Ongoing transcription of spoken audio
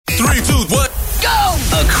3, 2, 1, go!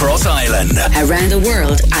 Across Ireland. Around the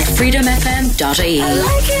world at freedomfm.ie. I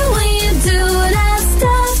like it when you do that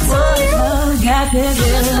stuff to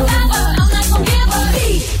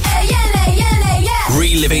me.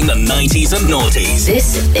 Reliving the 90s and noughties.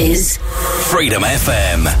 This is Freedom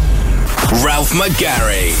FM. Ralph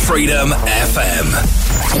Mcgarry. Freedom FM.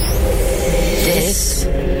 This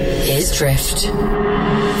is Drift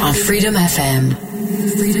on Freedom FM.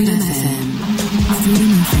 Freedom FM. Freedom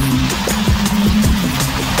FM.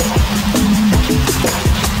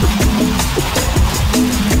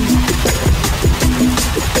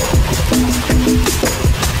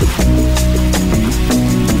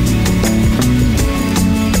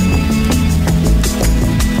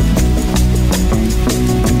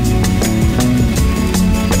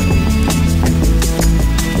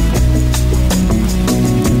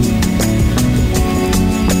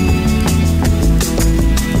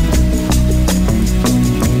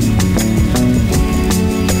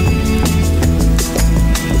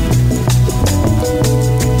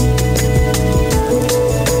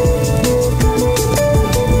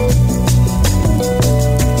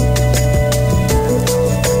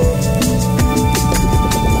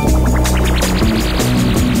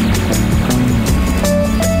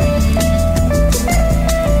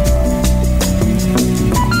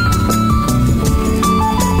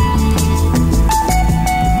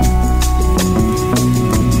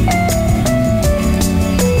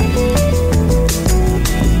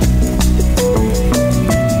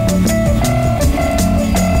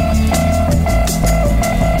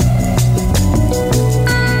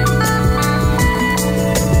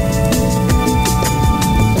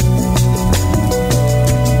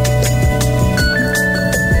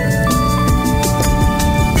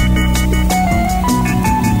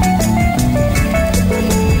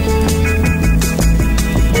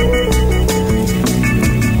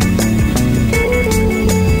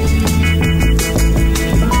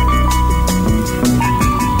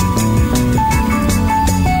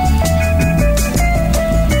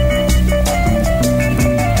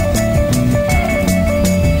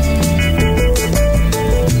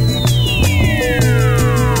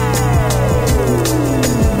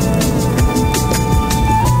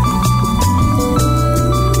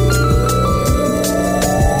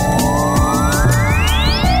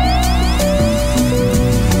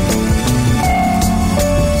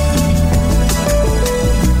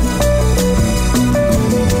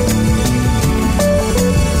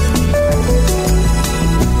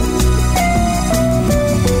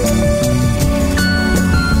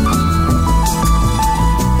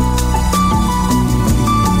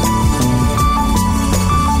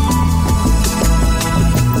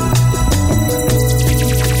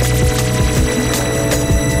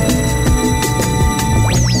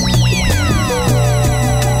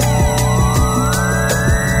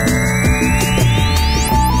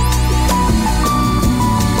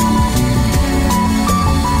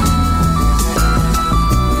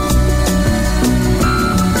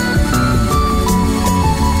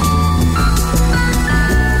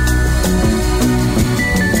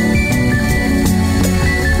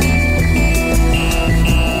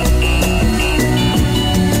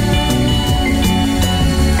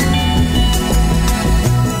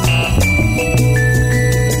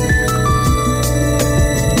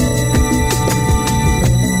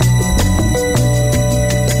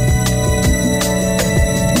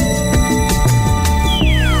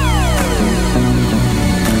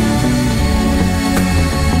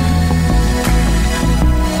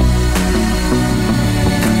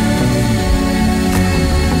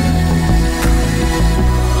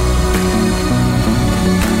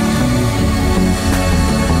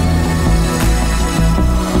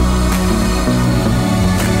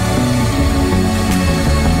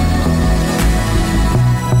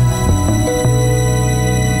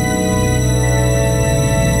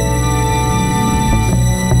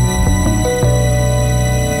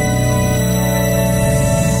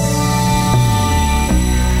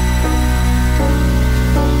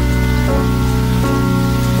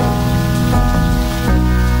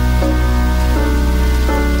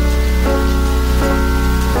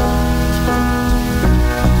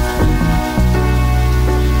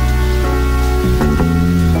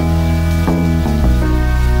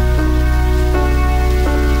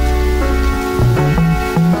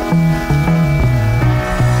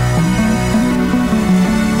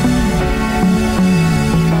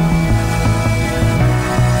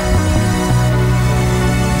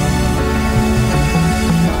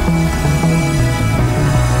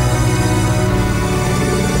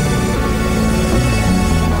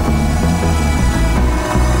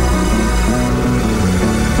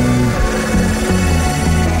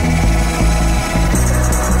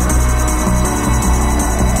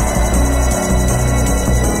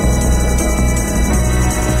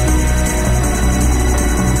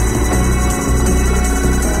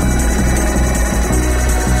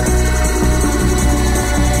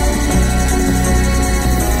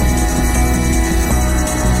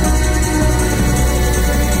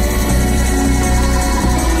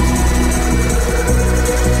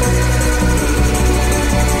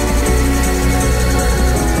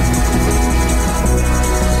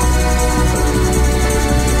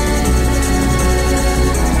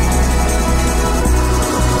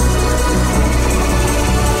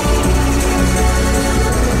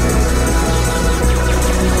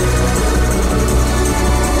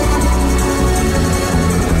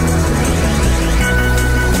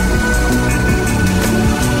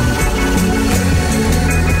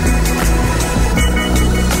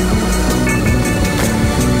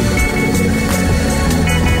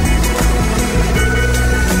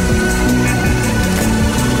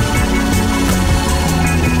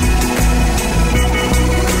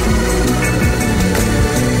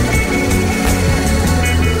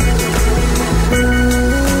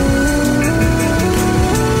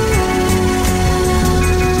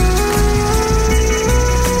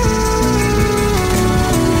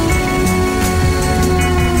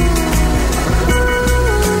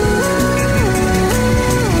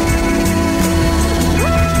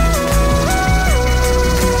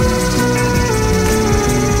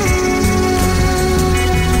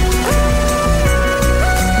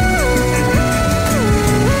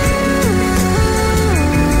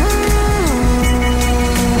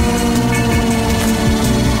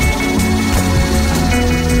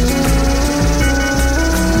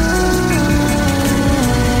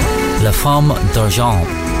 Femme d'Argent,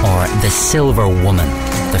 or The Silver Woman,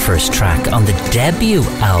 the first track on the debut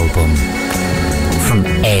album from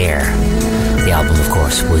Air. The album, of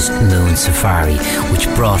course, was Moon Safari, which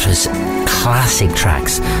brought us classic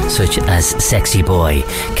tracks such as Sexy Boy,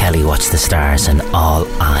 Kelly Watch the Stars and All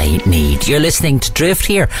I Need. You're listening to Drift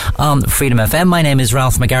here on Freedom FM. My name is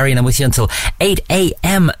Ralph Mcgarry and I'm with you until 8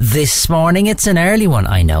 a.m. this morning. It's an early one,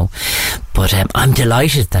 I know, but I'm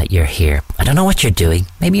delighted that you're here. I don't know what you're doing.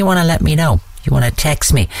 Maybe you want to let me know. You want to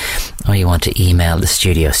text me, or you want to email the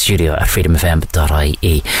studio at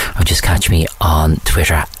freedomfm.ie, or just catch me on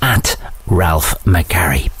Twitter at Ralph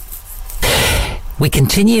Mcgarry. We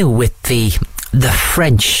continue with the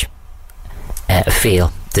French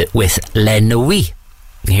feel with Les Nuits.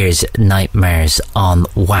 Here's Nightmares on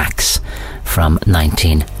Wax from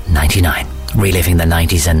 1999. Reliving the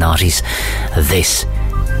 90s and noughties. This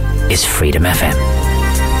is Freedom FM.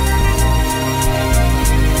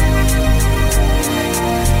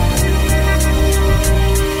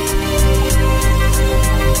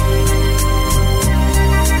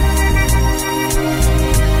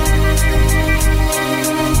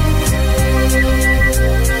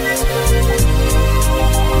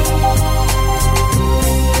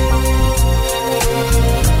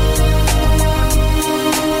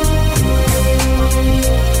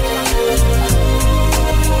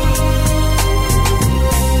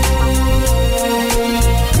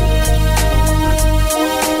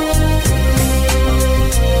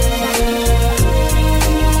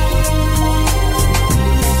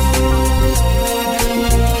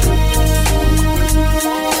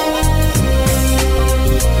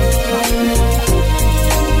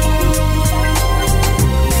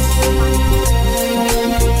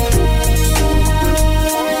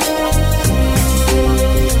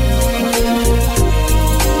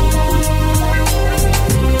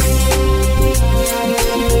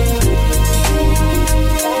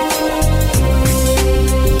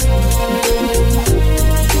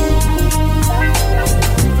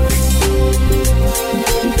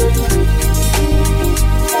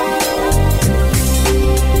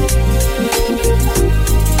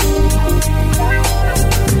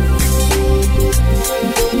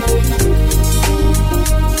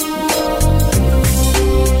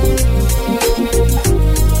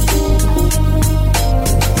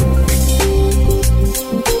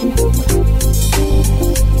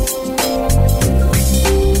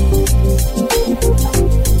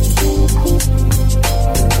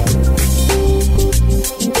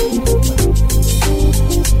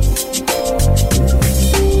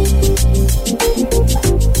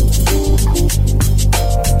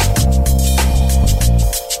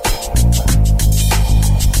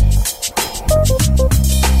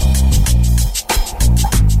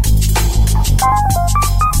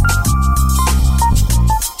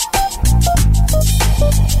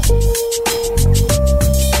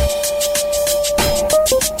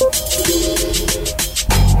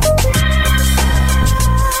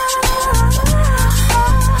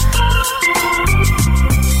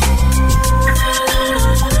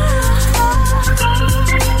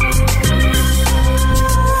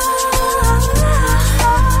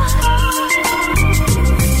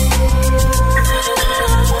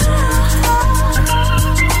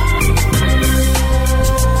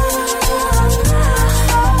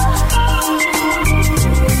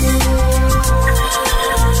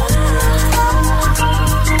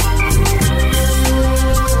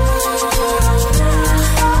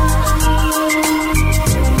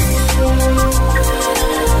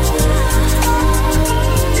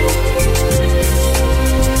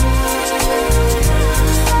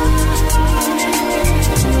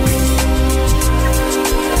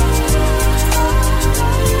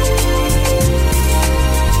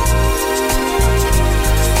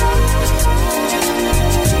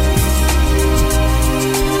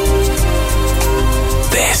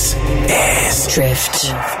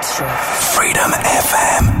 Drift. Freedom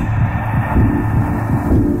FM.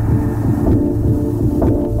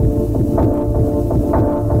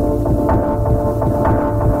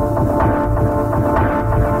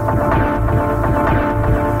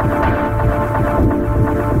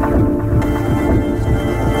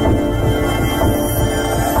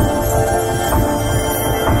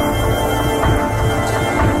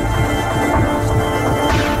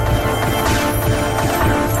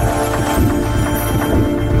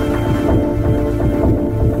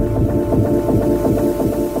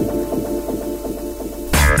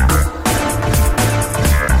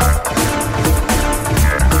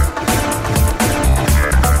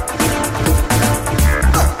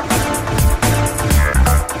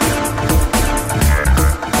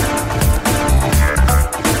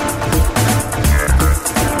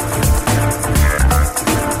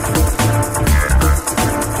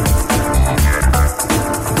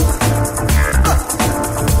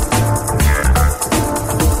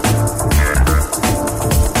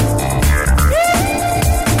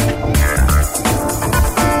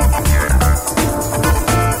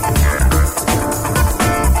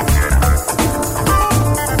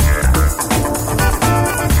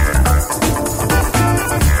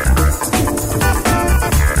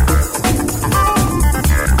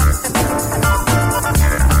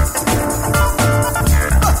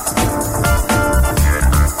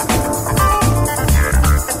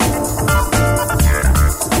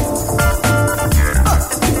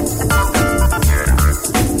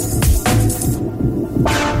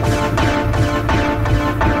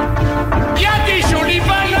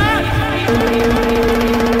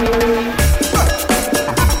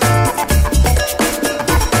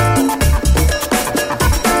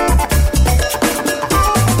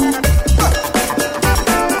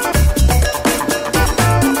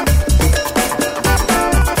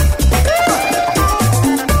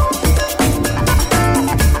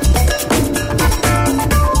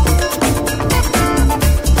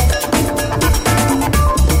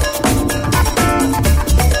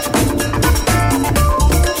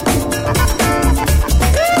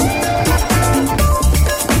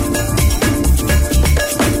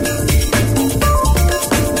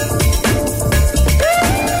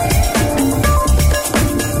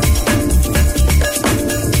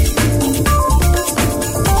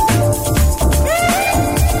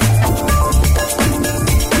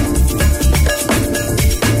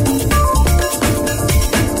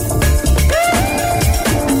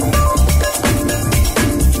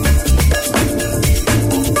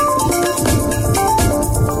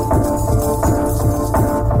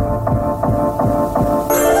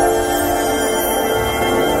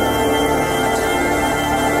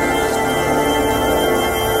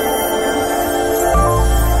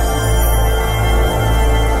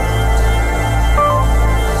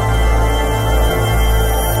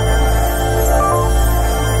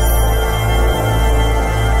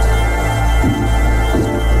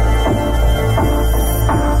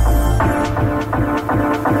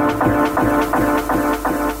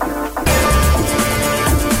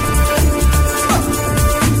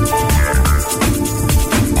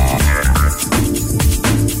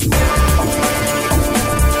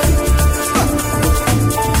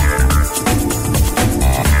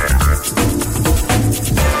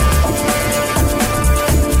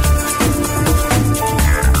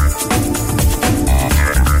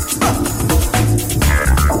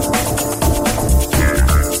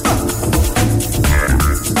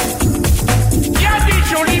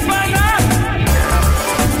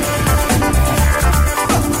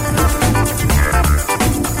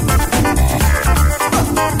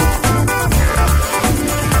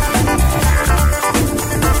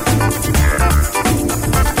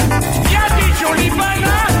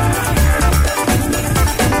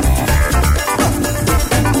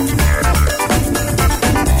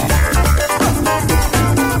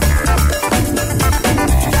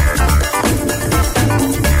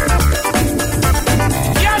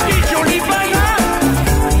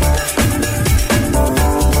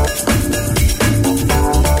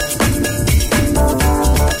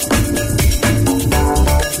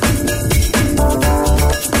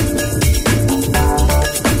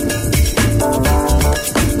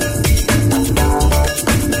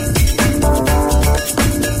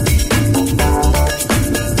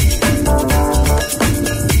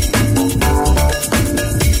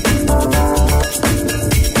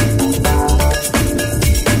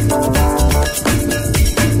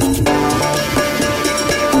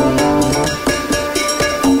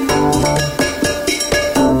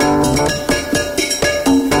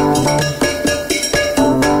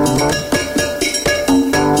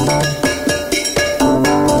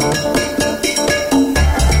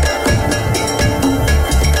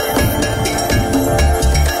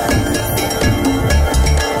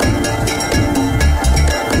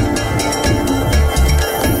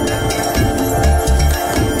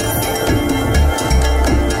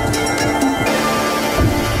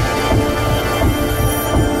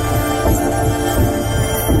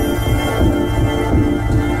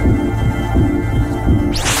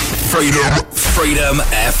 Freedom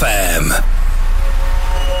FM.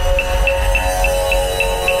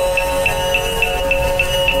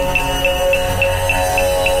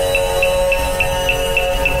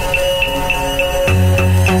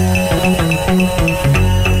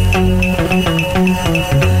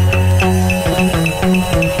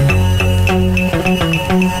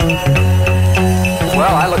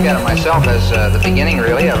 Well, I look at it myself as the beginning,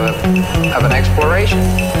 really, of an exploration.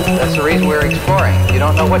 That's the reason we're exploring. You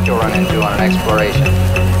don't know what you'll run into on an exploration.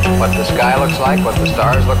 What the sky looks like, what the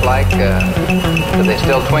stars look like. Do they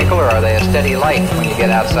still twinkle, or are they a steady light when you get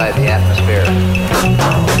outside the atmosphere?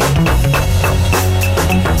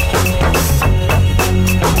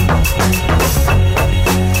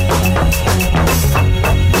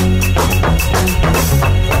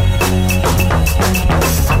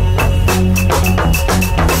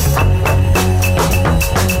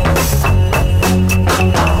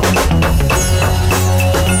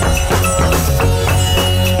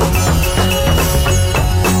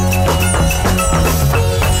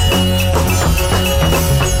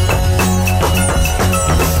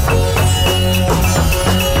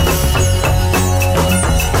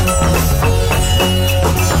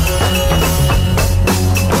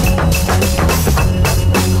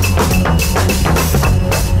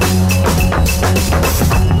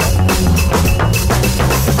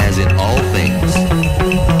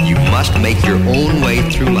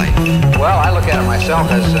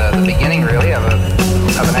 As the beginning, really, of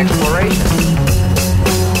an exploration.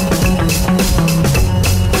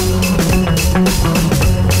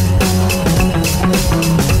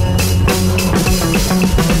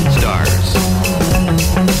 Stars.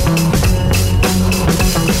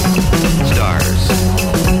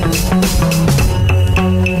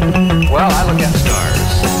 Well, I look at stars.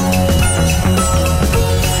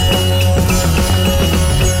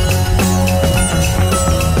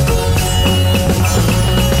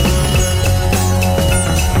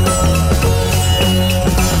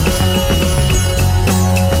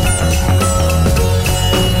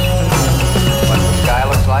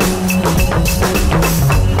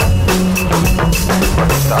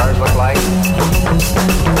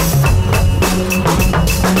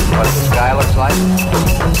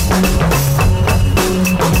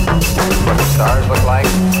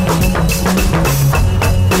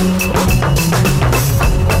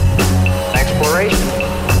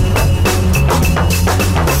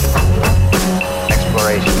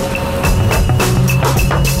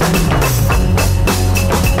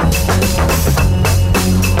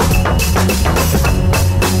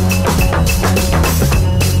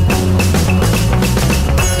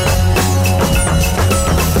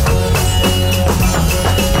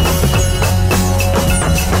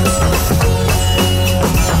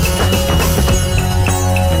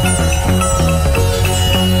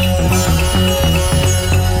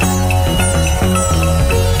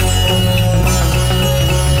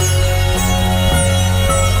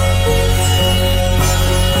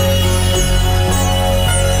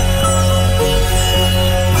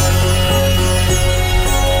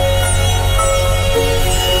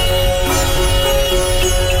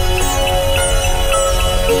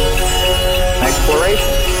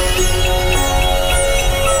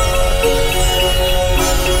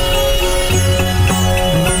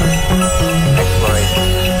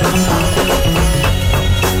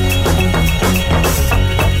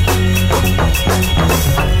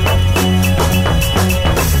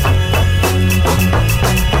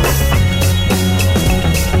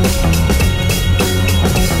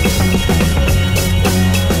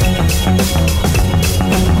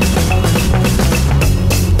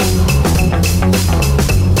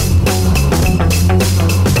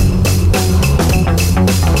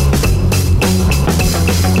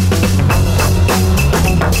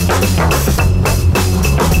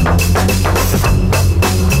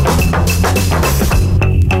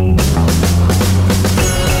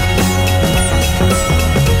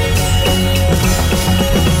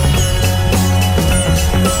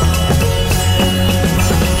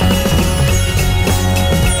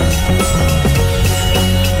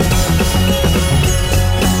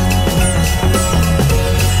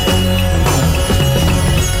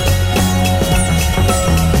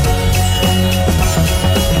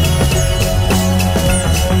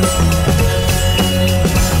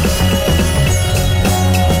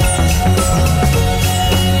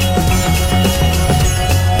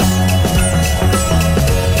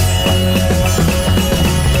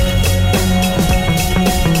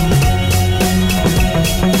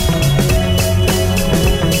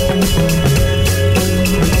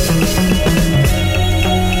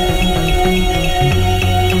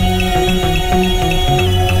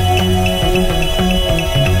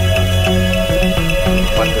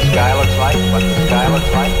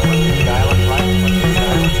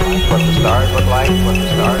 like, what the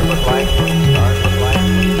stars look like, what the stars look like,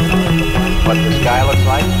 what the sky looks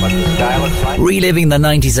like, what the sky looks like. Reliving the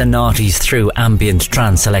 90s and noughties through ambient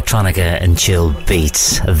trance, electronica and chill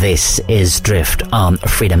beats. This is Drift on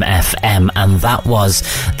Freedom FM, and that was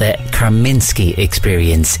the Karminski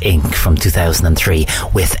Experience Inc. from 2003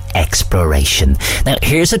 with Exploration. Now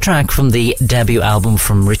here's a track from the debut album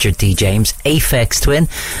from Richard D. James, Aphex Twin,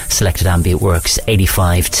 Selected Ambient Works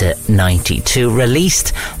 85 to 92,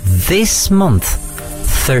 released this month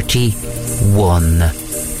 31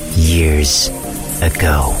 years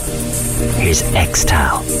ago. Here's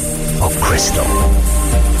Extal of Crystal.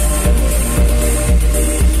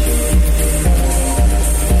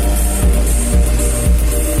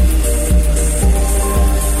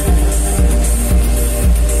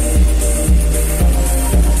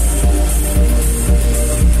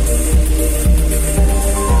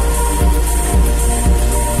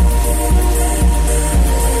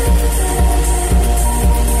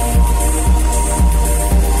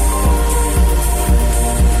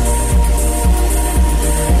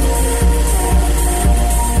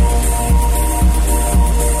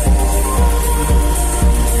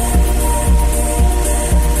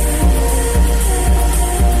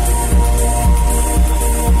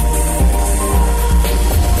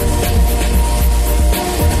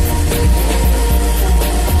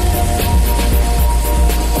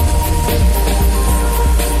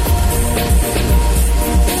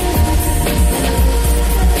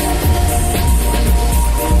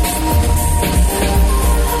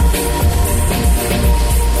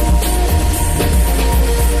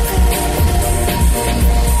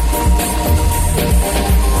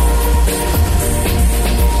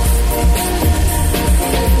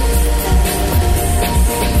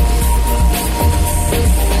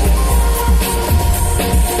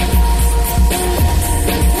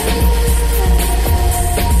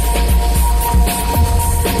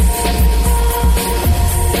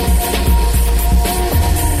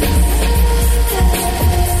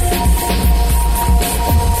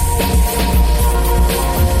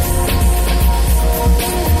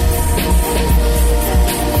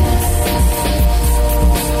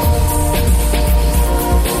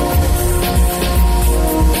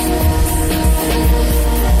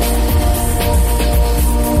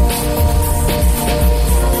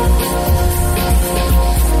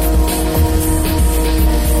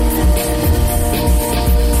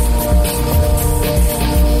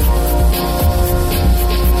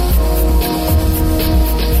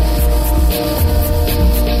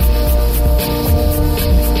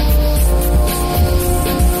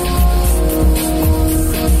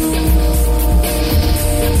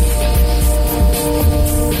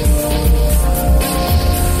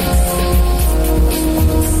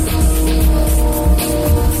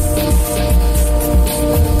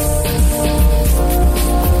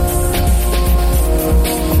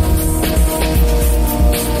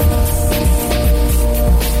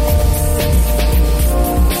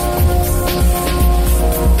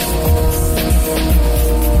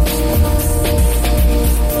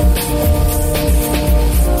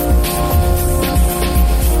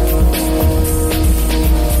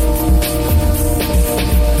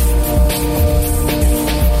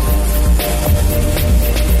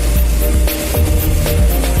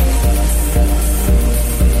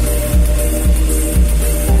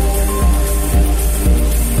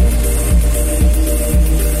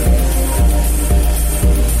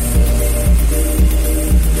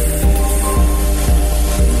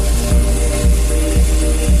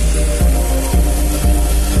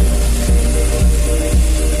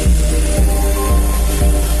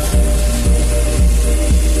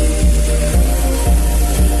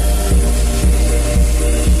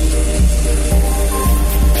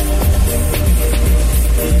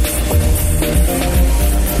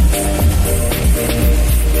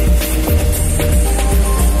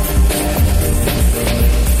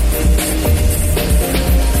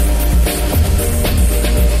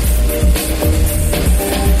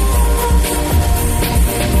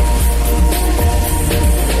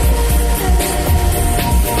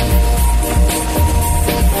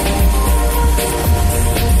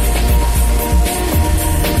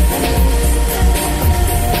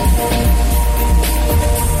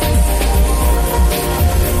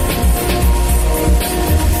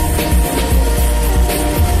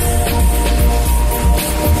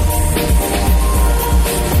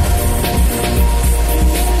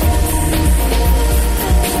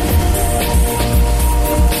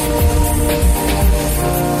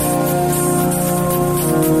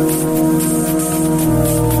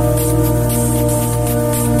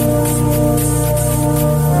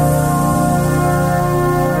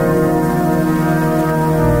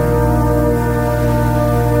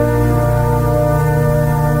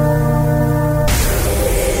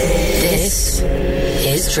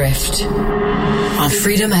 Drift on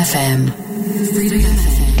Freedom FM. Freedom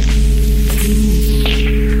FM.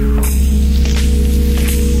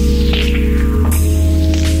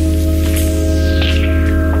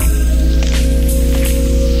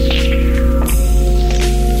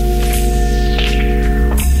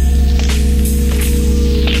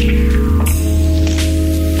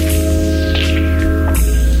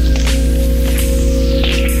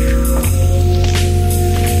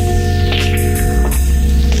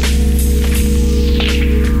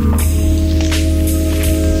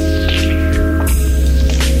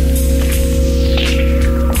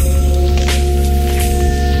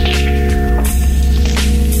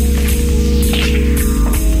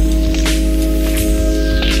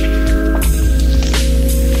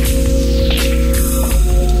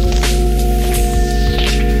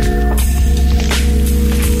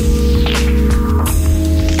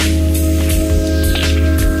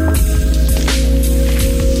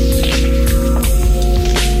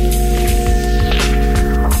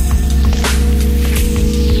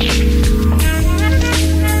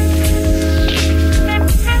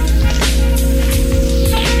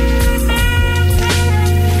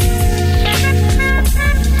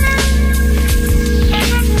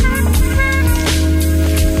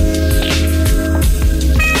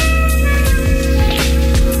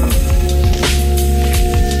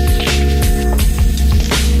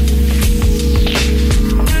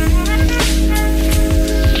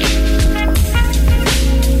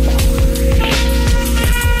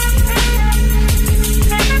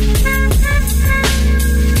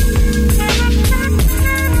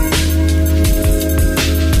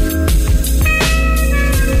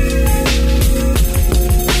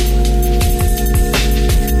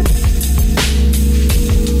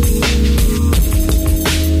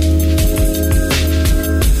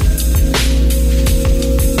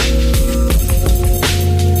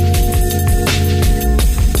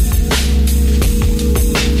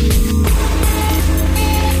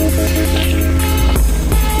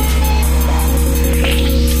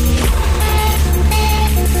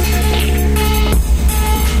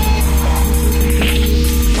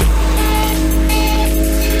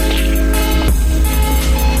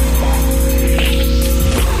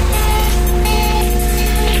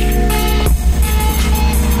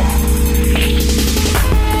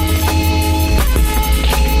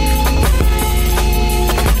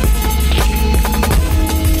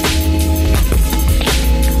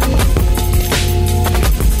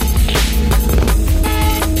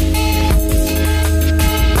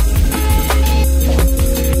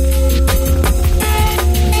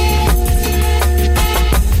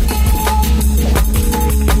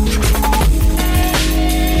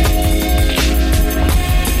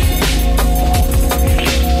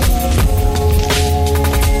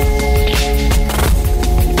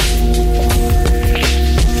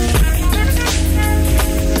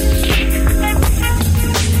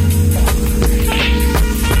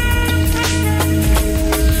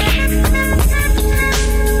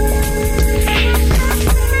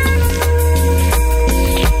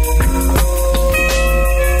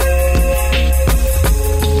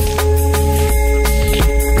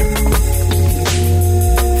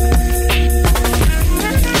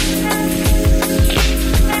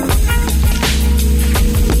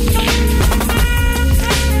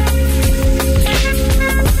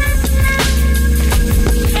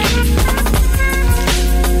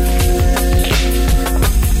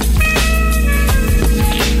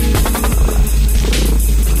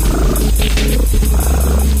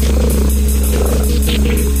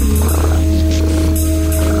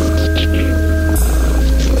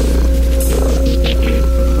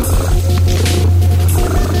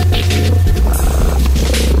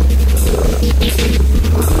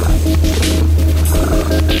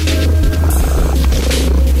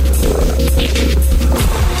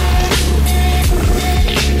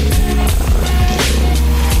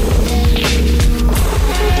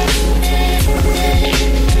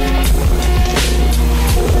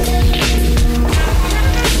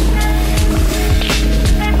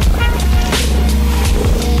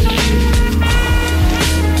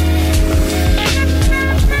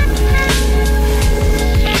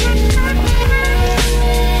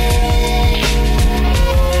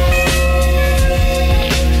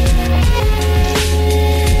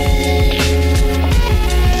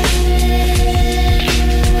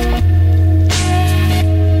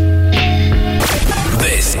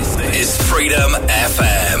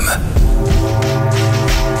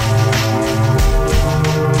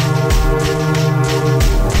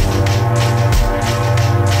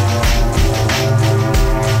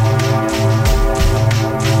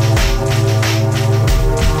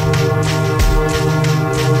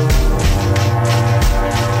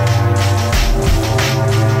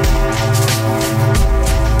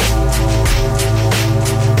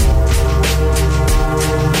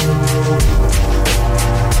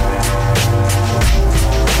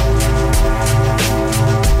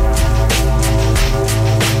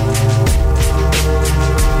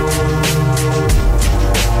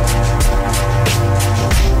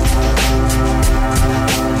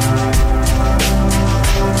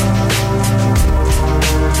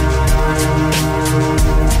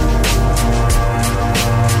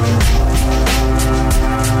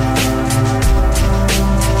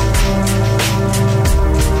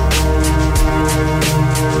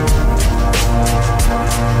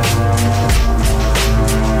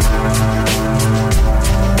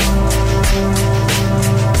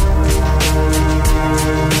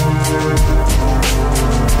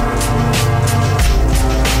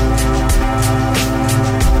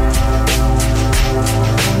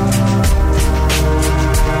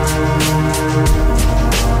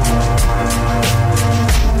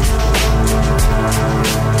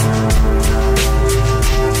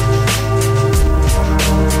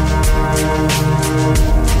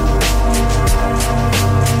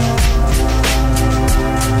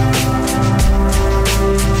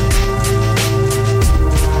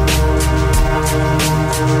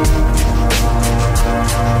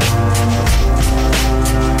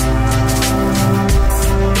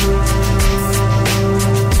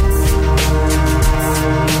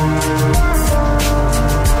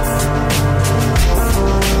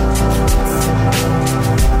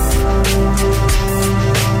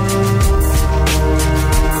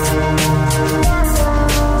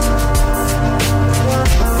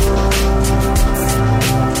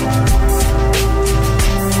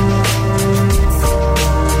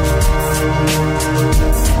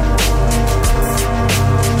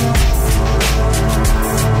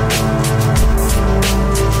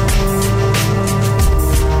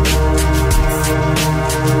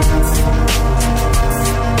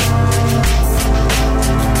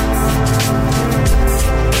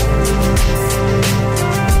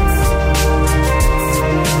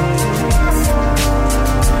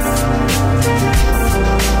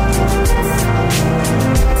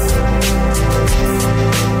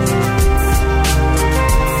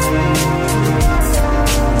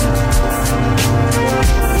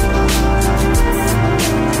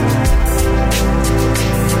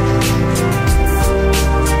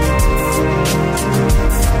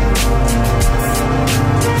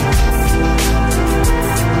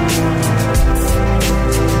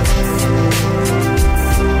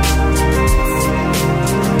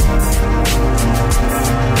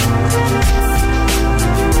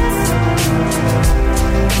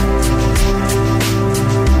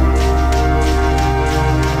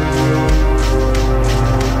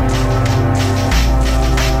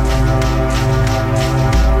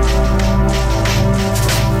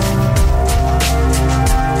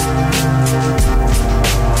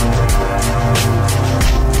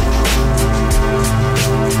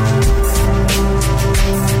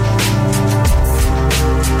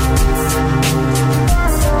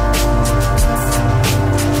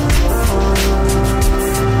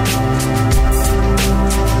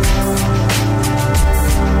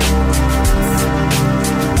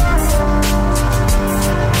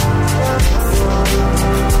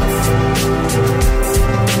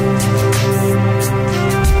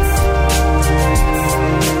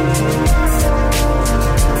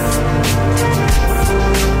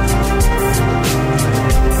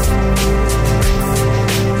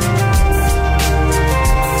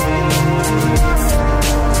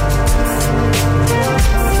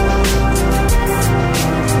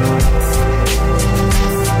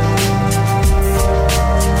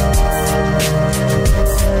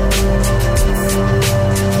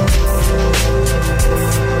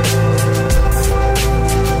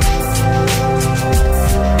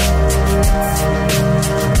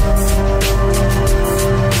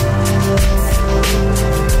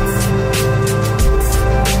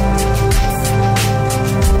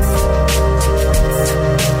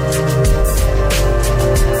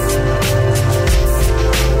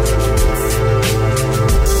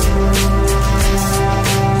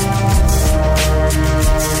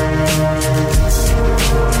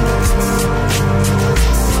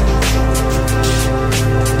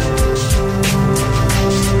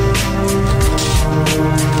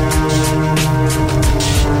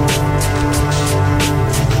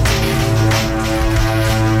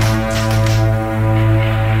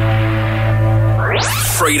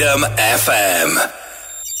 Freedom FM.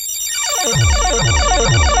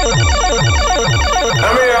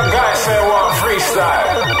 I mean, a guy said want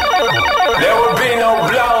freestyle. There will be no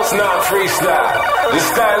blouse, not freestyle. The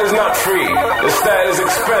style is not free. The style is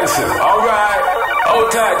expensive. Alright,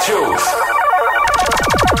 hold tight, choose.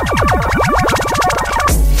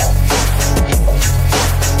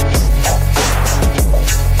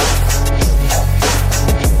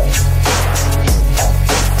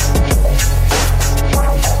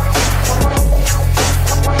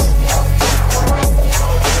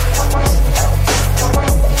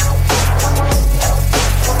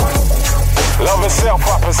 Self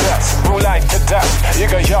I possess, through life to death. You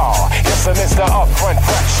go y'all, yes and it's the upfront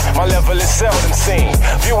fresh. My level is seldom seen.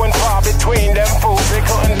 Few and far between them fools, they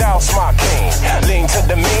couldn't douse my king. Lean to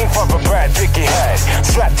the mean for a Brad Dicky head.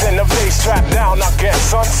 Strapped in the face, strapped down, I get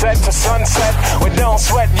sunset to sunset. We don't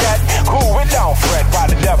sweat yet, cool, we don't fret. By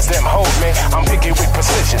the depths them hold me, I'm picky with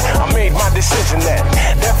precision. I made my decision then.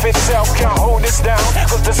 Death itself can't hold us down,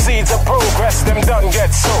 cause the seeds of progress, them done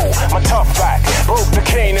get sold. My tough back, broke the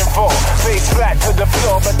cane in full. Face flat to the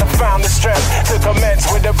floor, but I found the strength to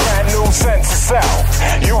commence with a brand new sense of self.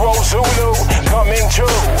 Euro Zulu, coming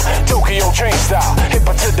true. Tokyo train style,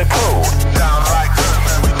 hipper to the code. Sound like good,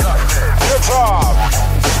 man, we got it. Guitar.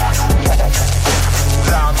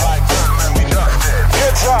 Sound like good, man, we got it.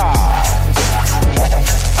 Guitar.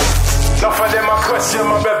 Enough of them I question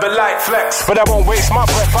my rebel light flex, but I won't waste my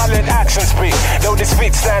breath, I let action speak. Though this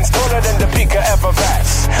feat stands taller than the peak of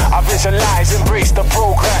Everest, I visualize, embrace the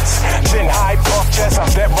progress. Chin high, puff chest, I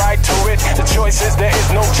step right to it. The choice is there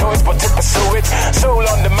is no choice but to pursue it. Soul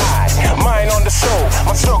on the mind on the soul.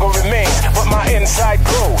 My struggle remains, but my inside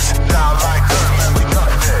grows. Sound like good, man, we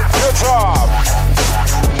got it. Guitar.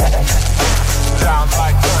 Sound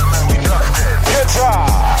like good, man, we got it. Guitar.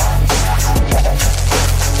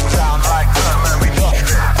 Sound like good, man, we got it.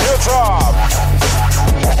 Guitar.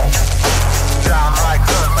 Sound like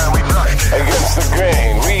good, man, we got it. Against the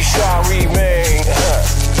grain, we shall remain.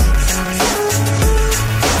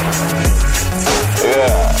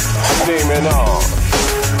 Yeah, steaming on.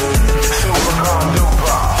 Super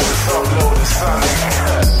conduper, let's upload the Sonic.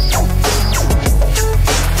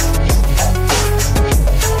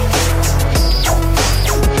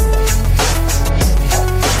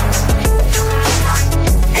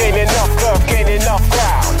 Gain enough curve, gain enough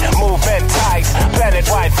ground. Movement tight,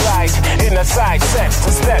 planet-wide flight. Inner side set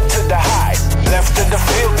to step to the height. Left to the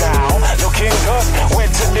field now, looking good.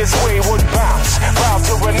 Went to this wayward bounce. Proud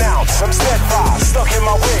to renounce, I'm steadfast, stuck in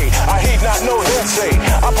my way. I heed not no hearsay.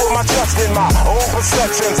 I put my trust in my own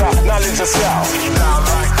perceptions. I knowledge yourself. Sound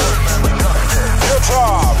like good, man, we got it.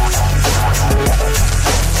 Guitar.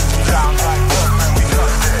 Sound like good, man, we got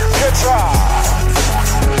it. Guitar.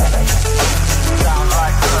 Sound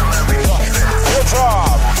like good, man, we got it. Guitar.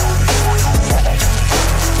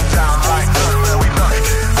 Sound like good, man, we got it.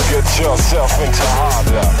 Get yourself into hard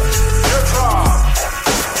luck. Guitar.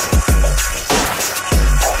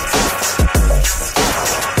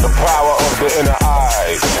 The power of the inner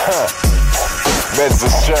eyes. Beds the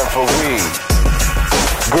strength for we.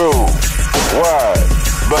 Groove. Word.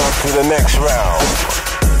 Burn to the next round.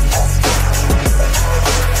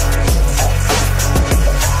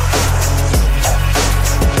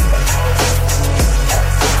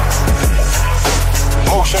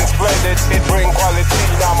 Motion splendid, it bring quality.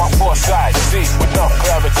 Now my foresight, see with enough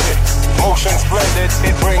clarity. Motion splendid,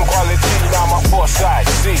 it bring quality. Now my foresight,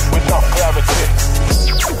 see with enough clarity.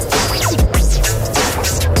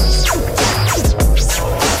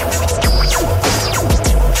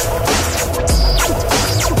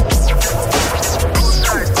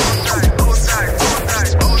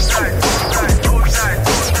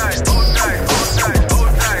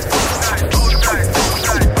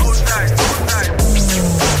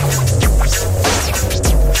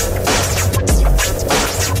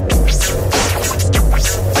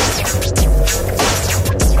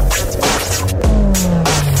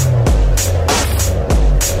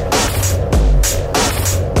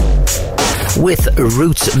 With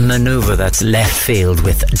Roots Maneuver, that's left field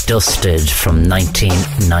with Dusted from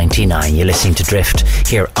 1999. You're listening to Drift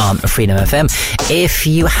here on Freedom FM. If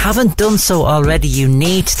you haven't done so already, you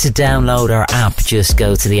need to download our app. Just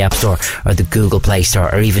go to the App Store or the Google Play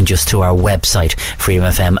Store, or even just to our website,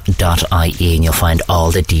 freedomfm.ie, and you'll find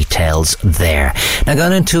all the details there. Now,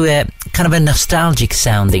 going into a kind of a nostalgic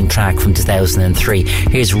sounding track from 2003.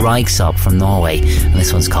 Here's Ryksopp from Norway, and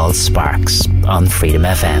this one's called Sparks on Freedom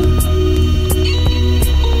FM.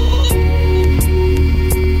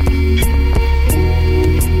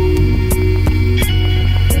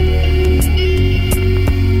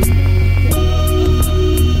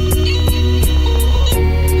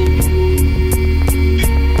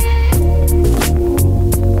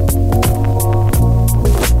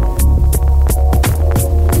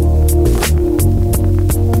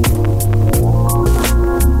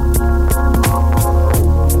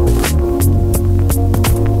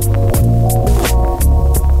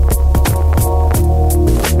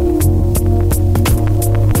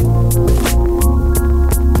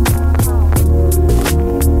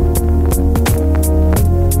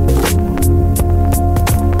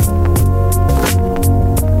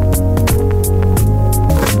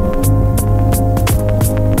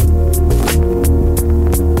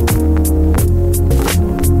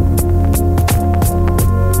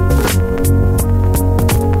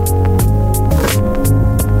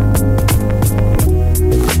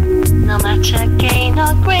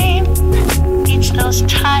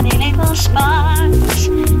 little sparks.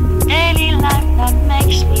 Daily life that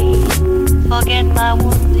makes me forget my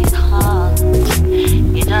wounded heart.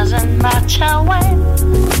 It doesn't matter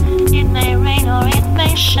when, it may rain or it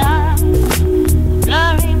may shine.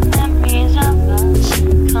 Blurry memories of us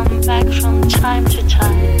come back from time to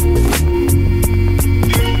time.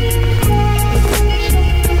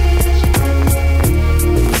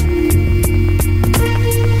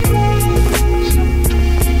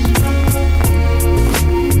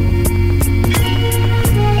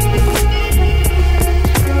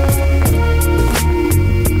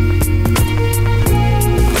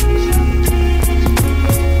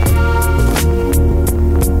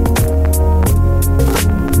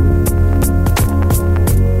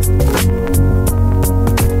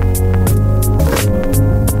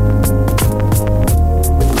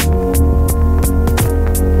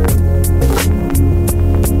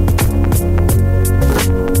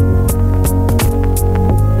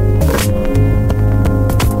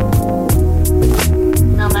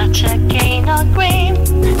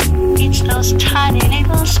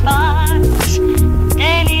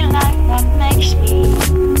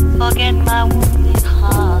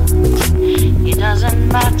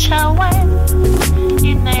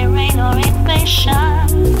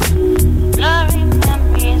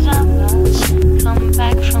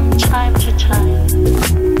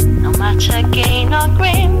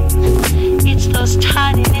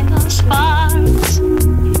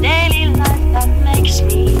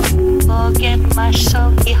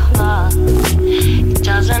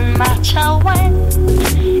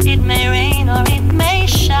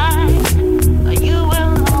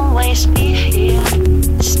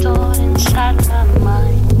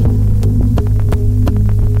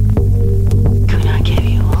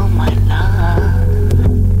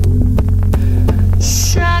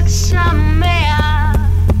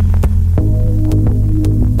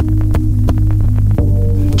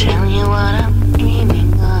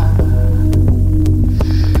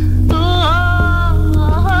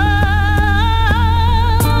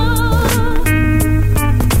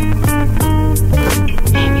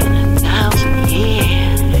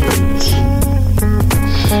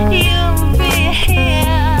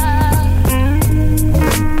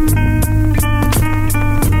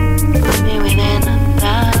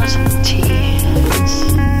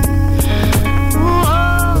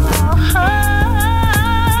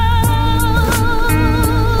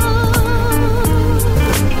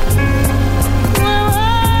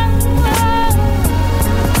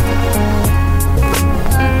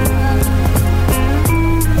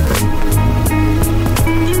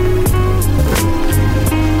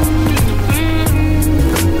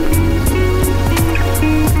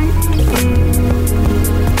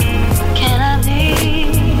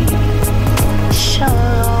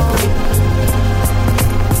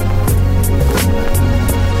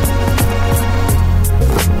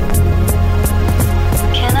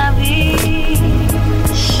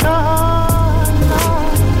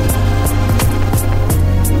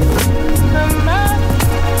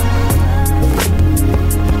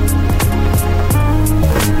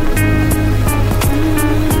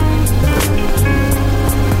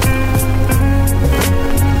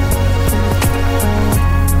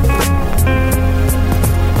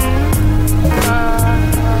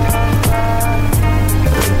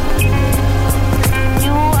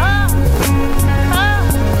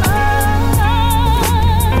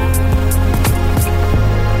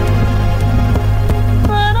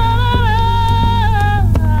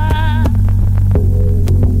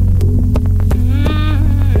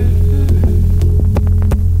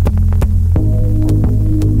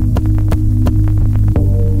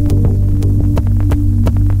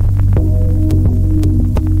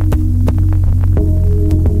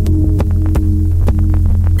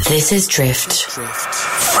 This is Drift.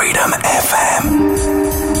 Freedom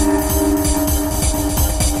FM.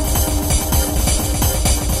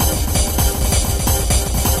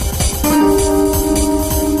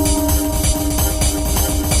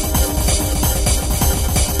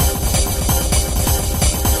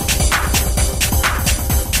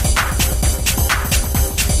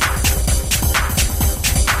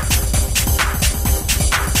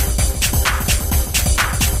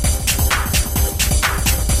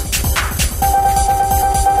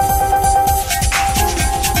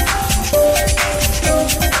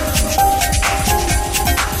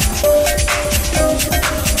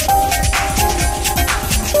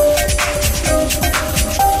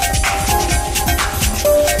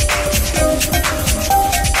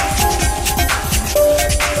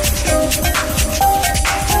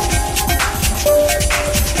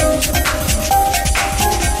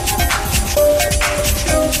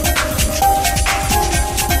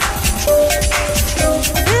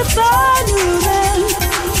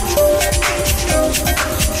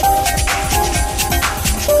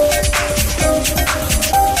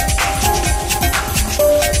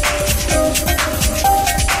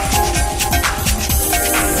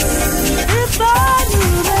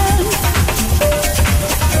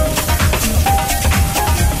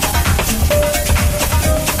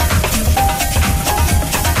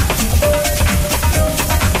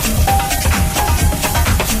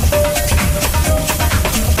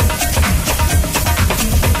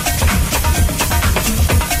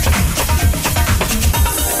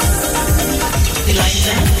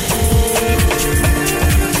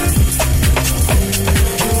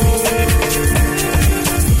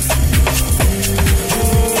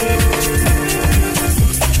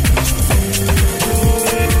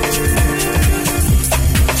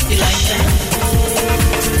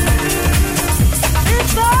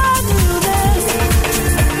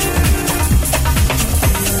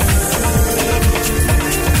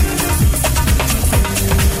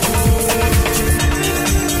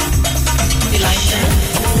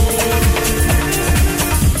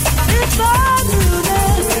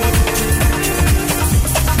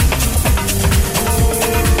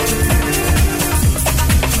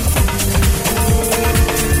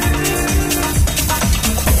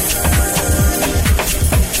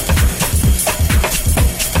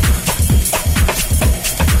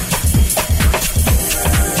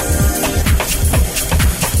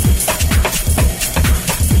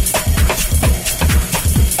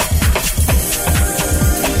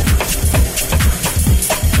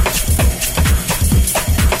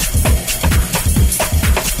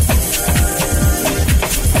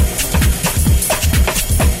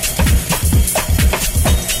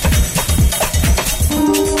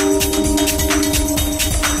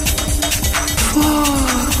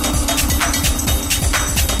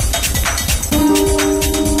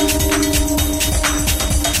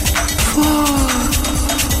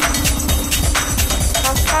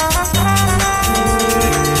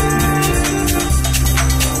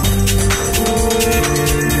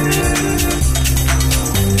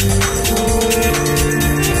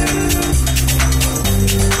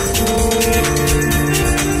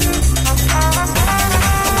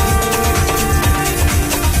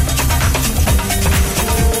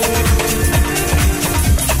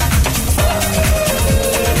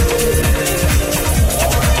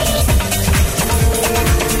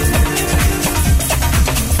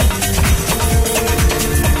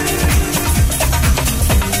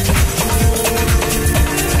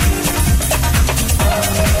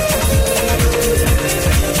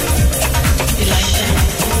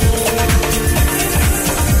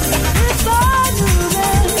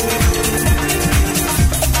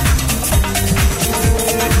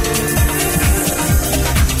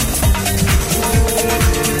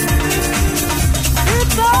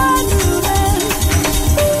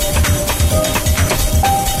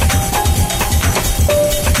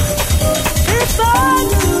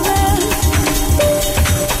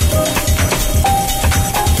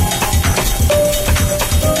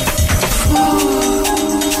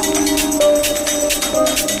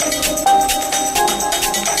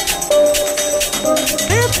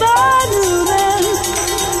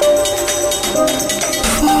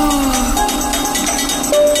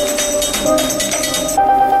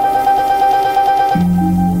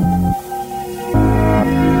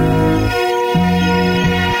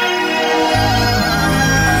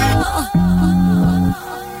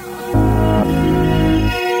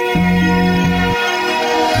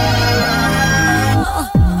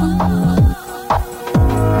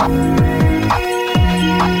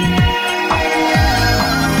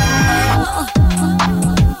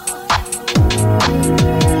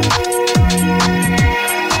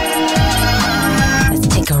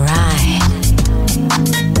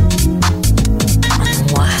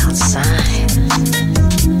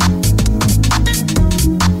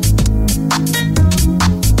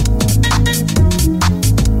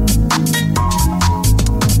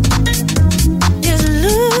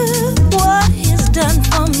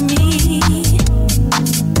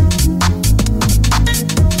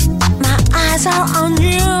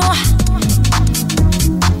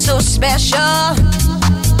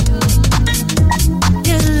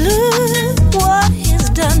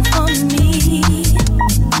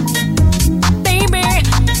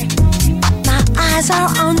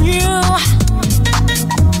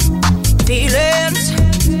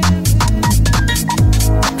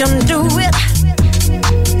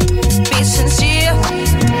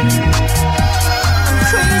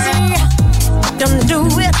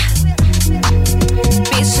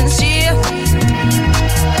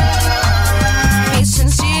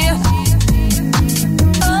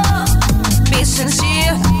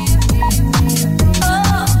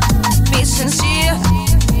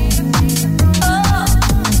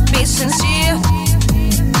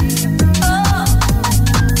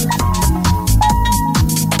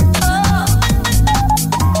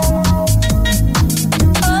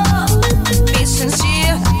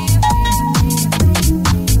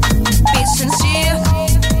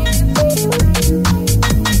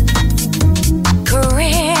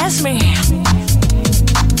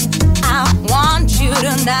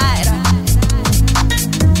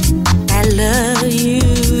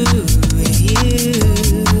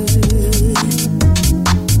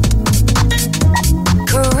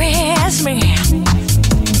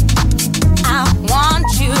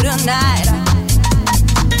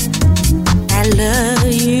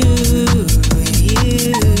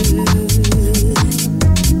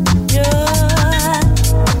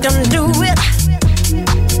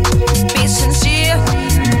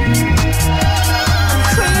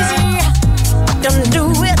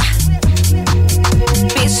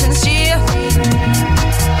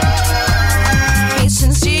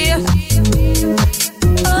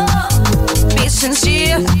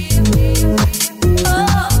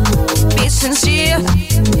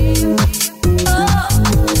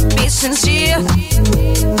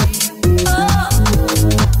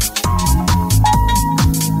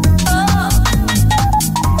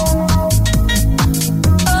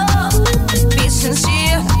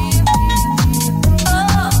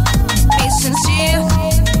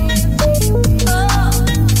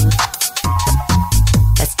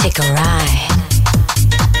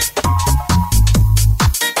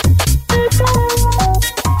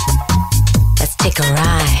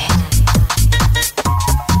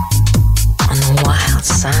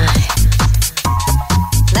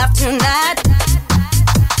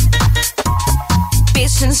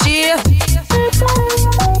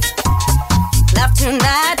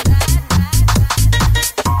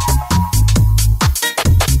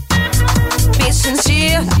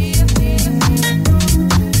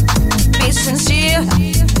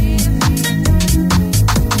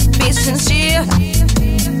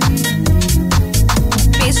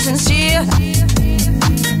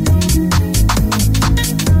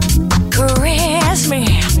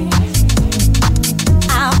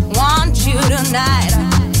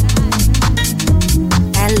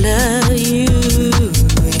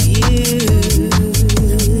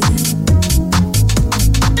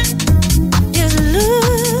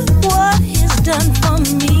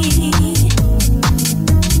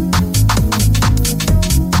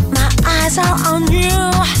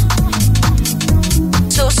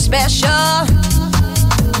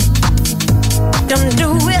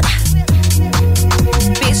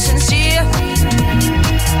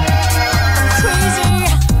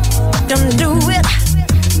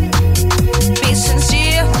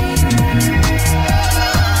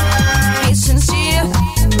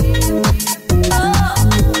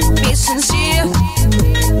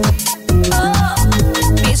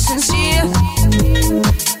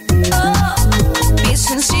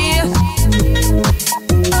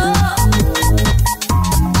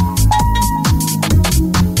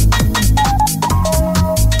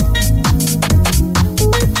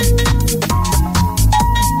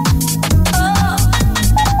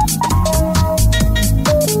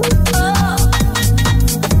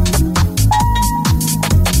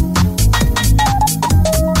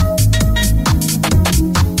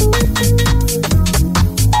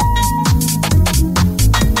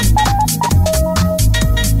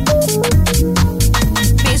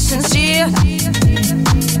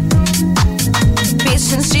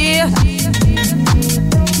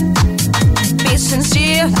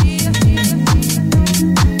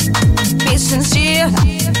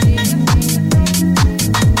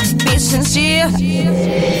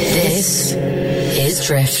 This is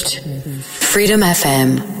Drift. Freedom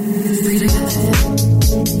FM. Freedom FM.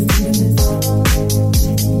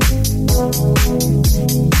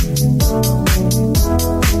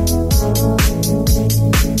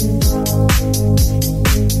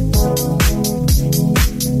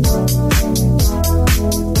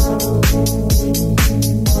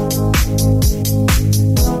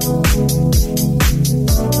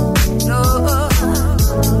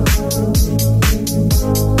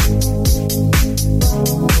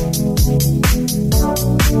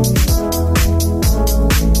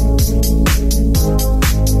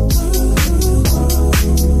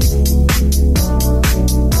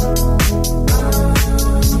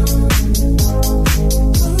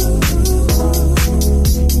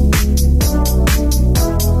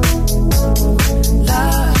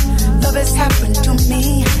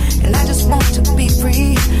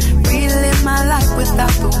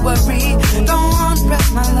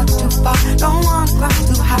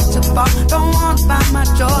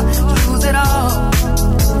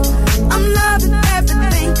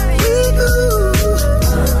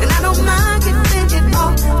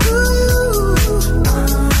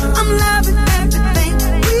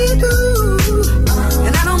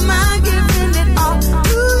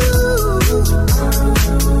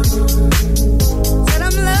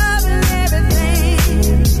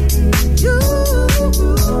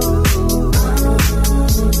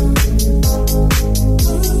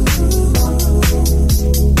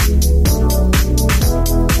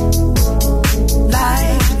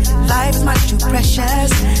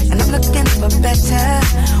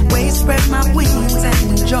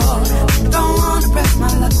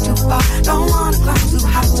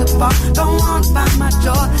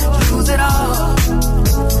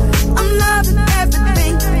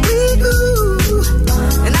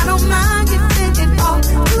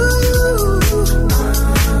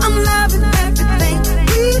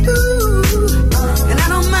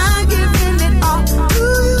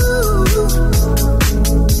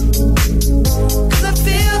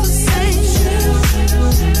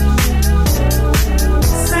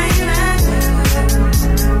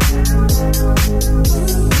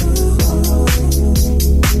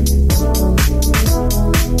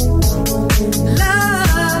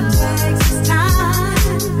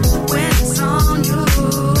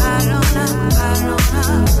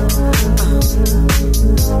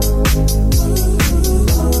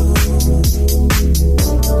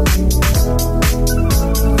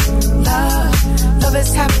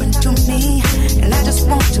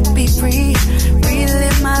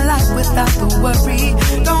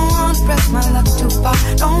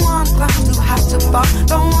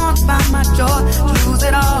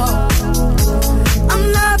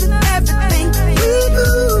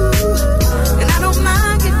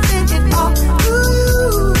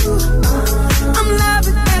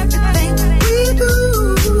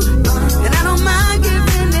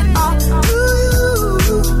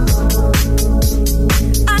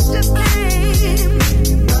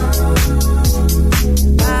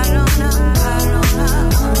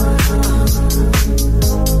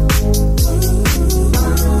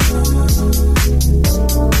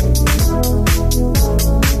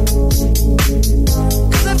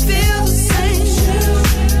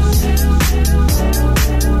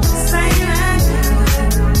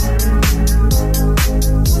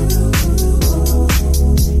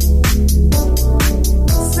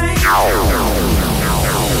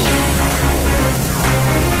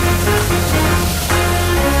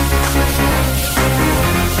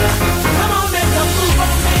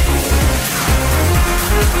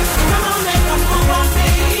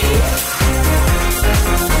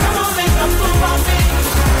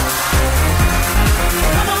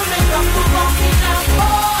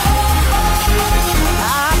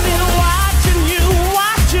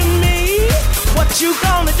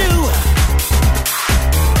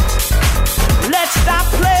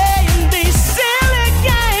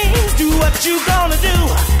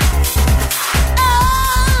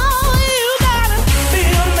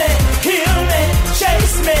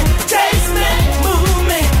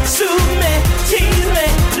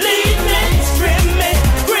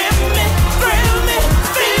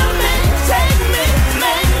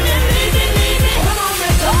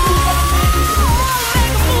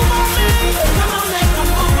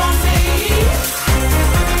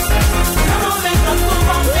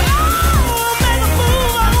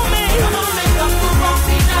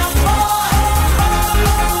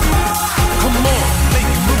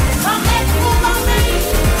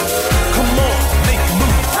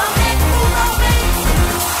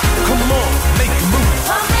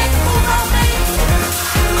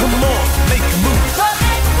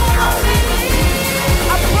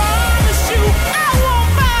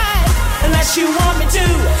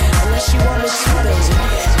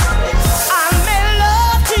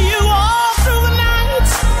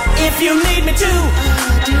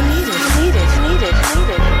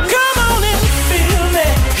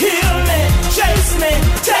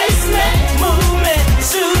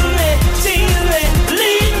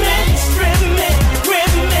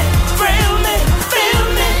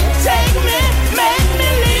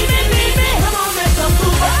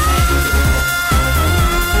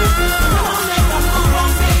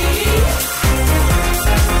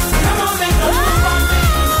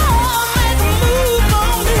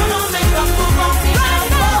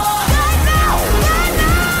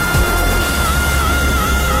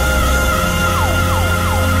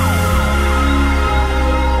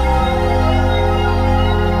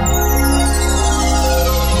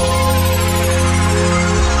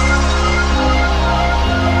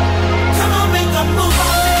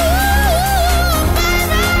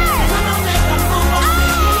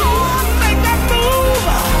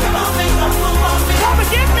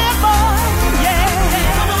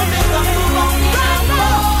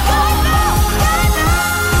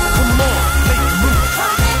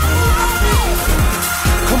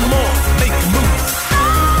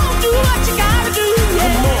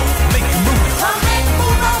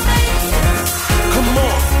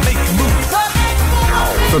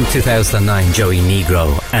 2009, Joey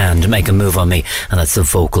Negro and Make a Move on Me, and that's the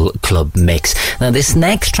Vocal Club mix. Now this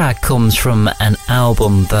next track comes from an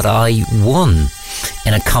album that I won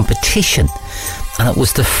in a competition, and it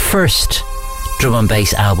was the first drum and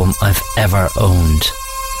bass album I've ever owned,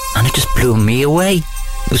 and it just blew me away.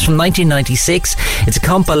 It was from 1996. It's a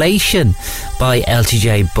compilation by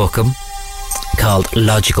LTJ Buckham called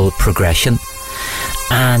Logical Progression.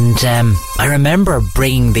 And I remember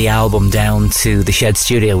bringing the album down to the Shed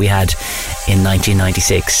studio we had in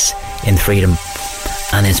 1996 in Freedom,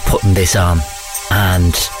 and it's putting this on,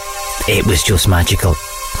 and it was just magical.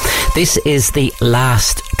 This is the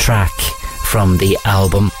last track from the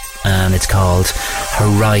album, and it's called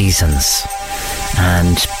Horizons.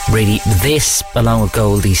 And really, this, along with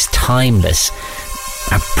Goldie's Timeless,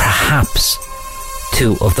 are perhaps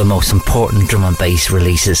two of the most important drum and bass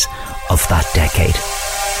releases of that decade.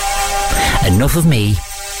 Enough of me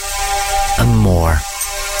and more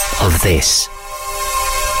of this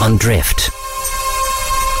on Drift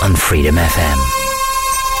on Freedom FM.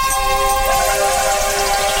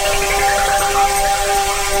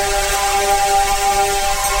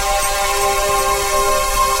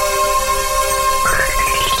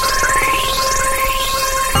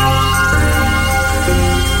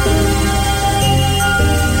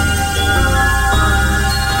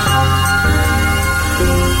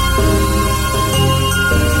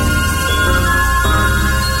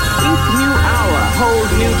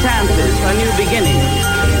 A new beginning.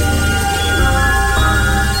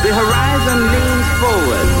 The horizon leans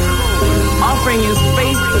forward, offering you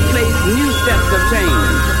space to place new steps of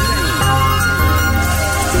change.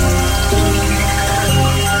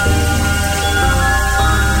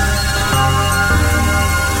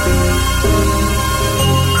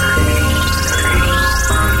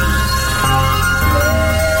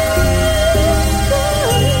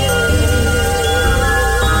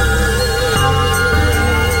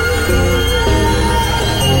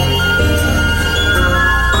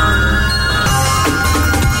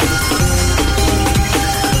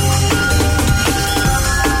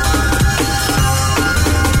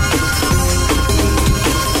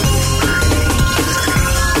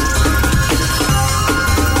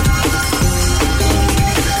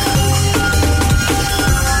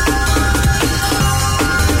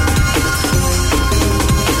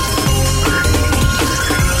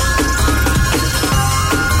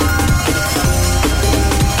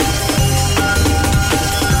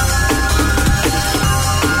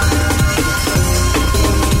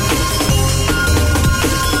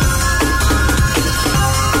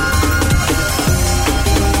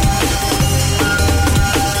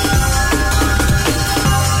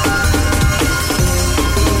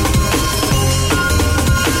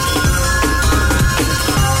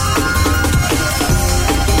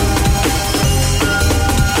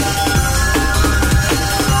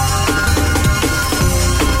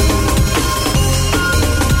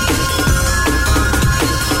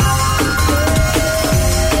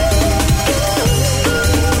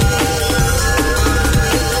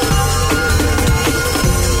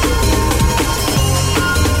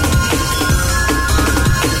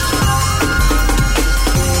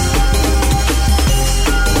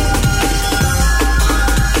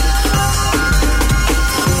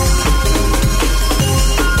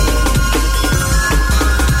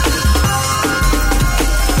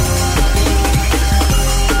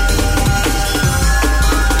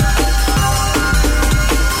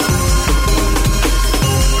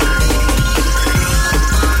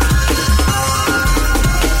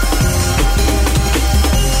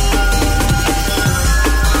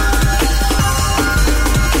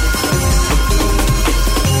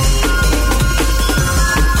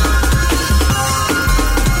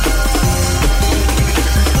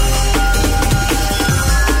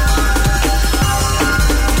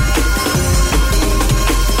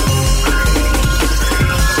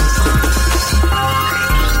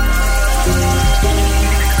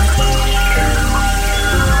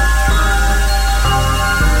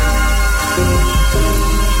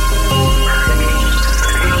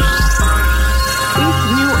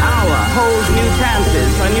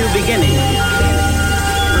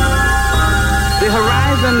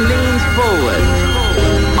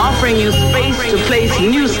 Offering you space to place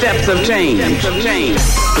new steps of change.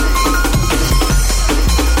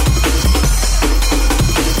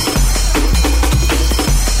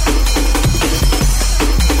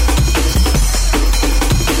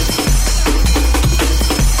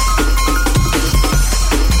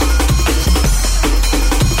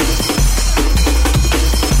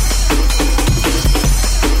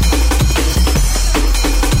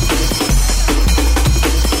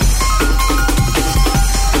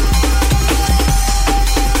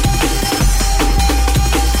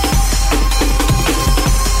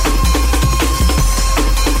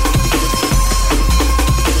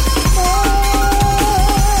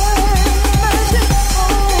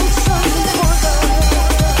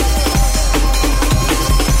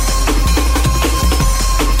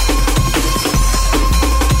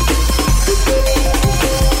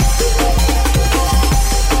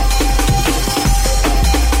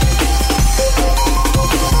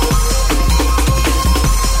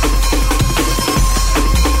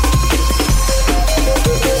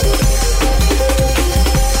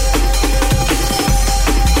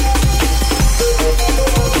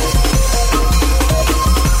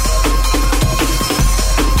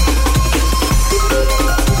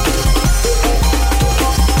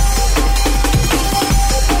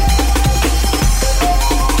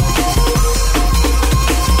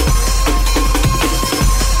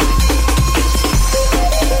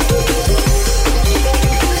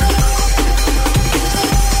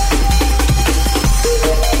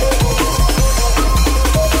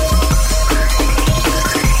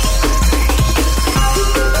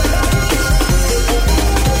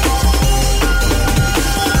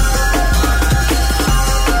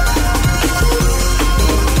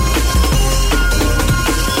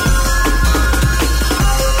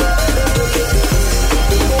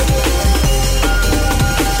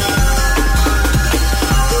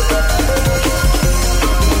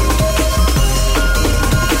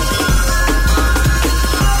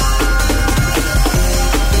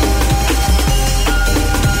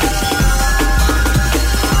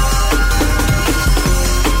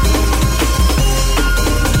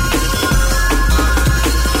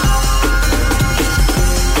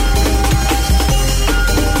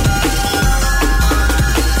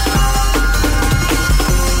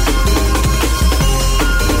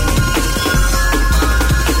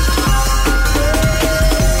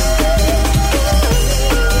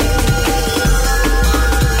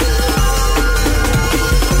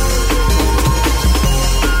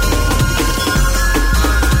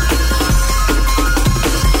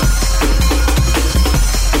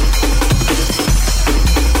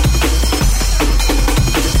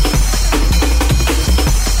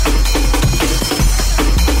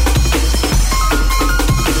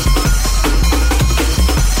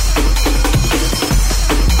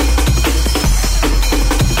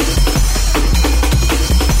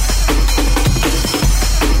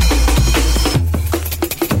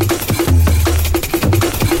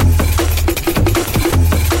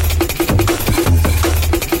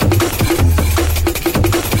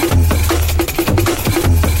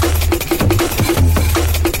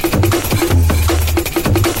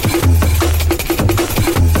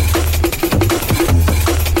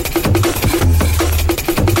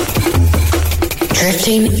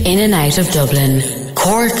 Drifting in and out of Dublin,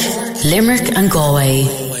 Cork, Limerick and Galway,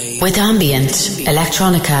 with ambient,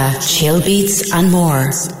 electronica, chill beats and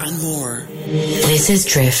more. This is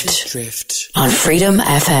Drift on Freedom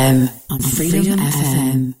FM. On Freedom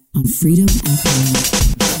FM. On Freedom FM.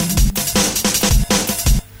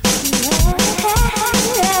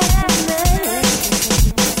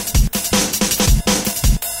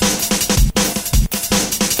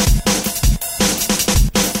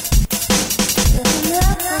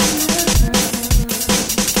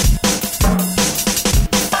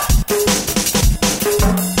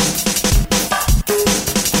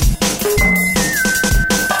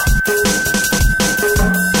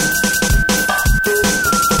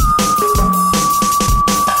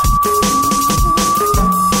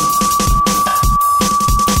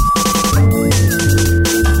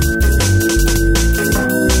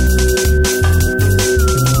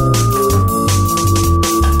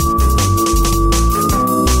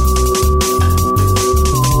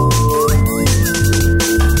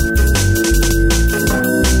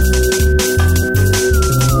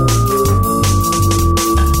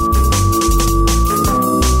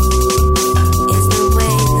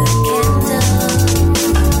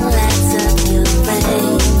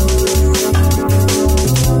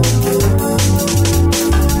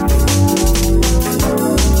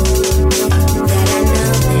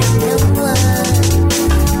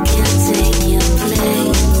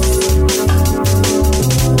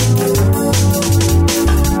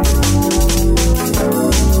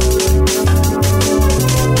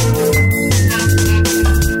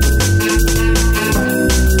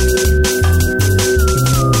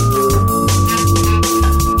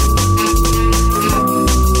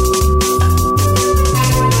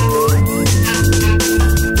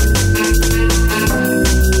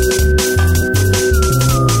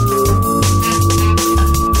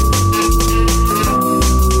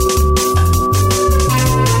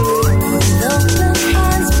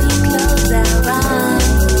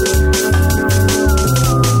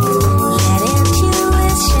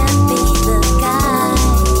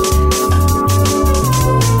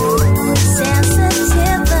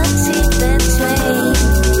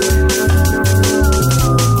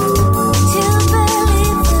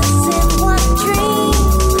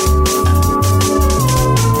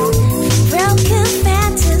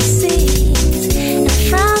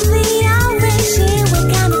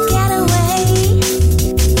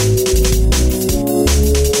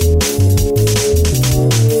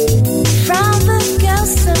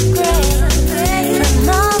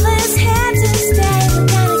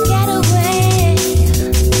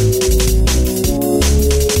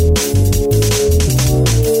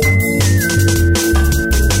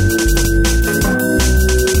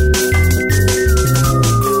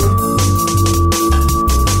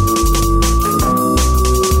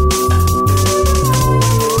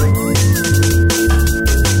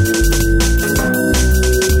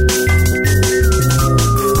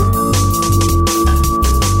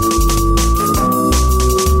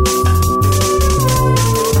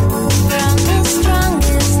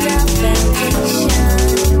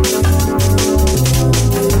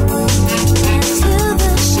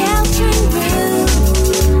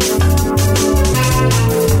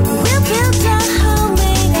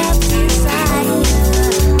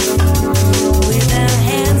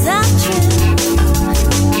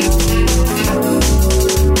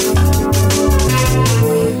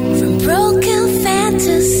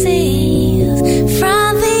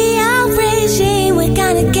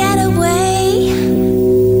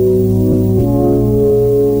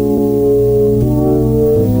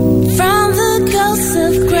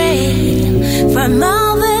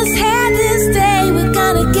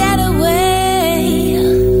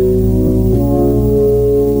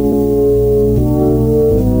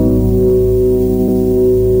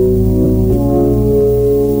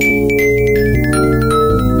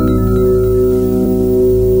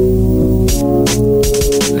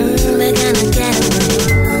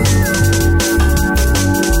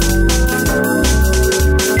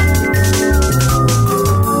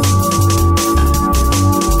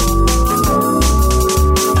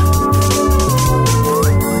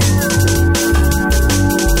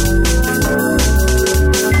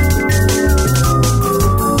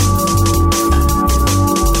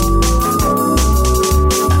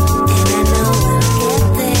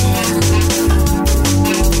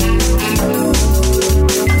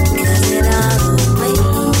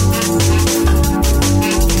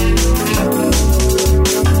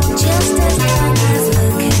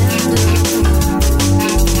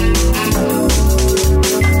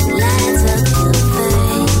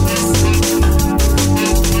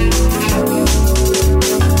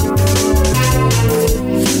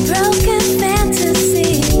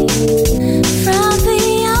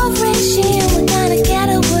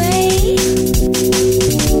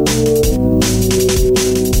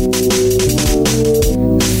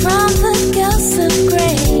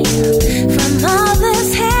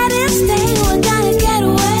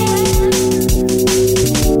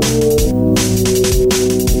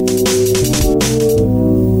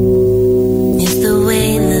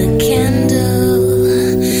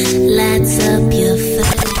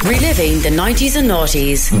 Reliving the 90s and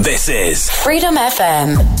noughties. This is Freedom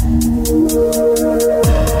FM.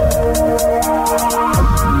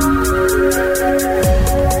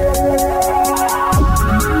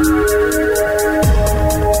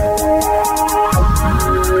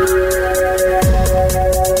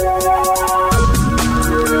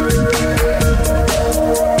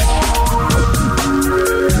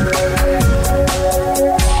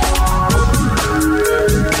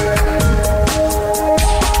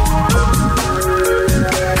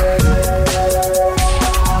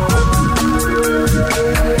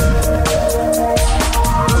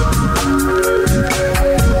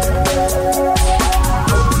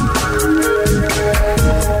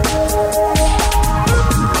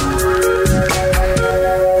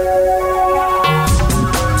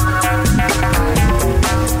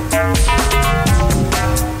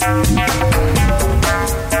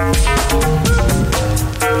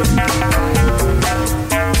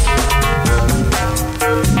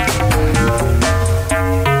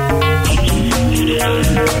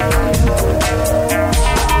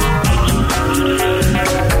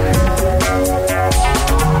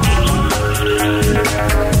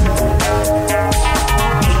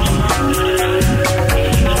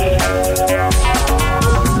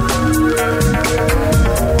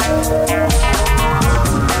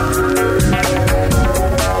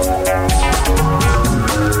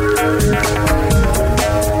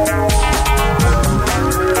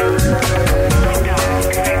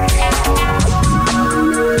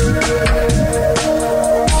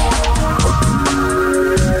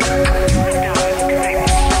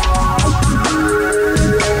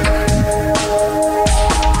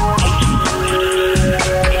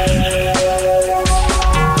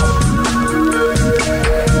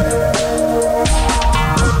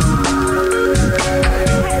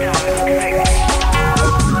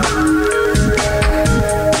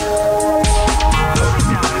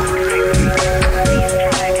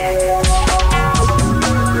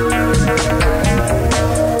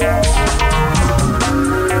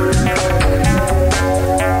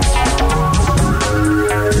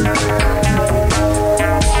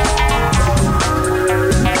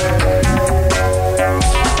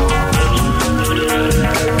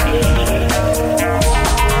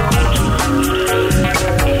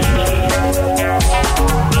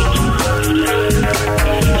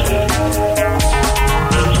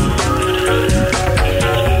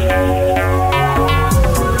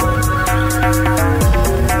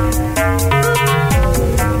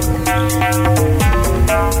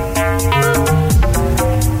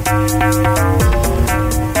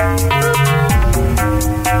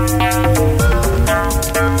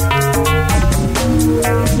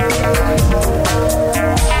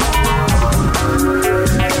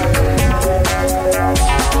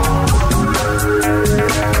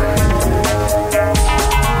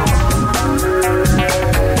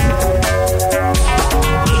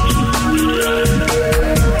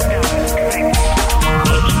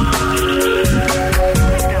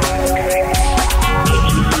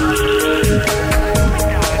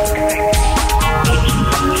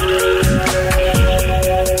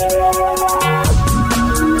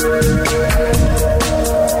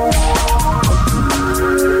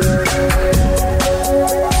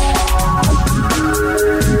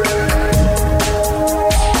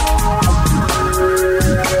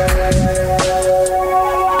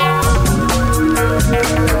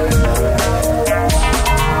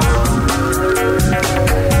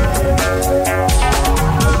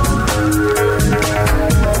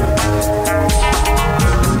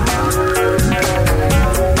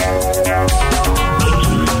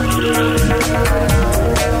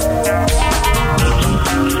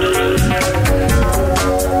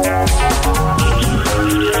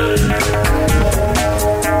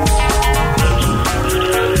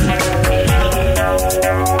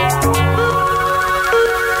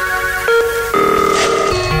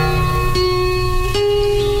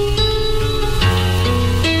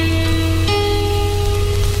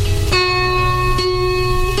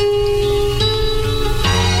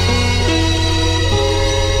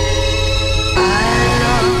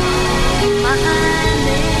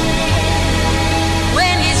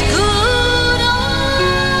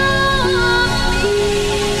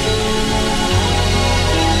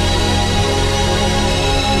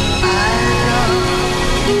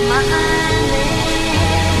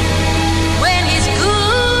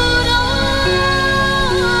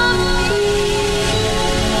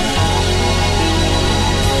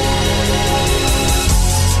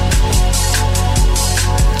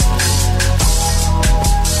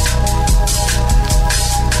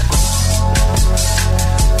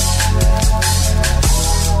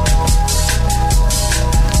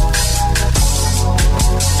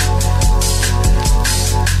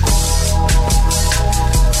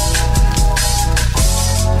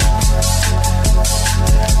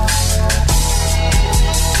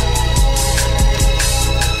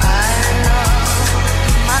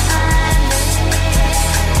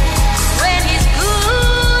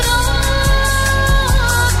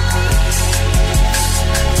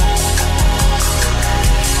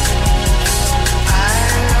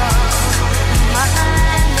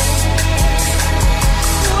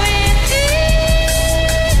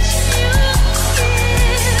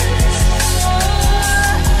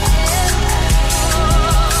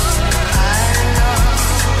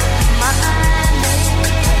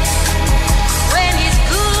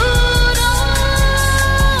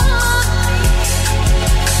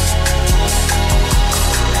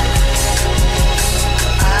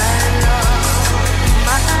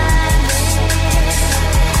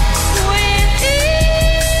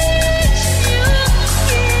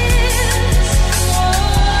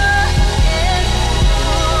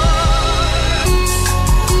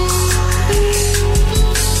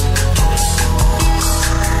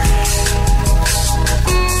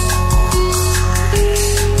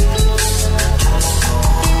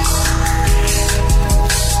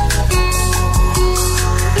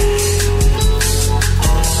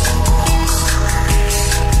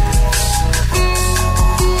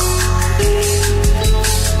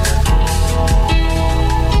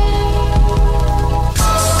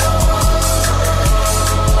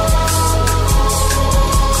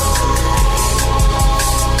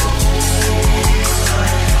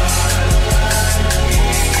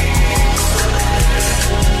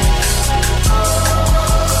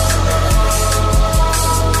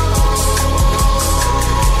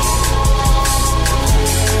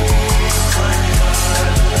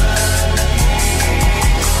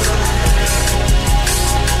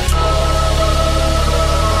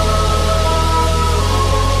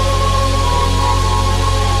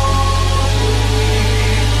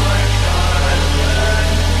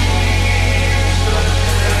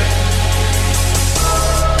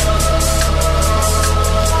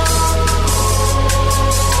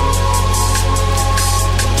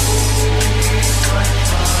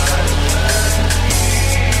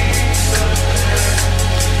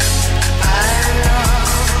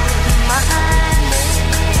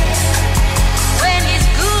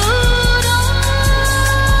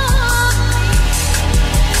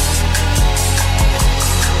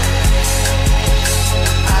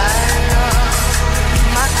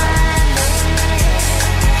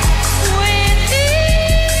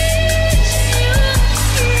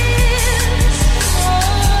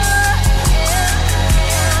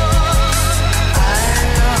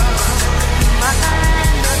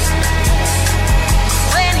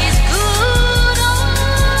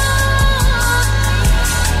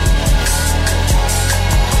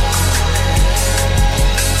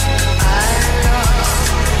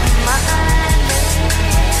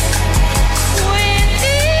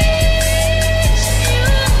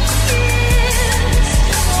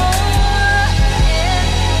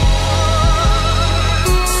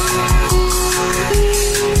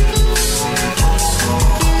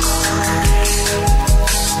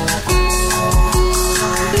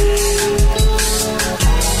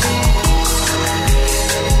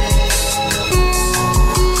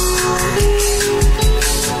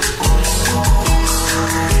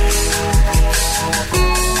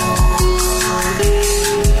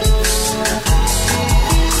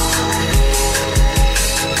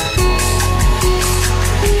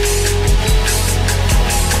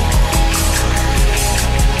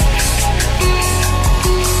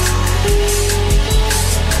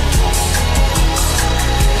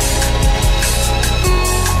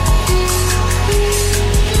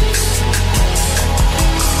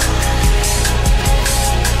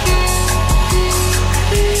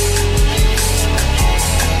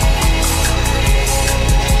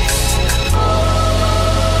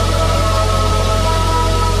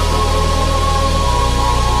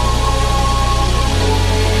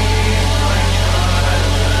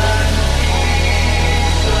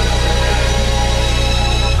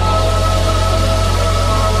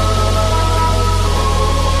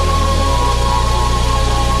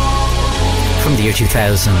 the year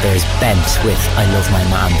 2000, there's Bent with I Love My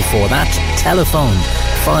Man. Before that, Telephone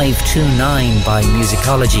 529 by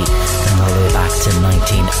Musicology, and all the way back to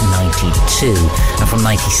 1992. And from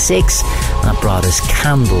 96, that brought us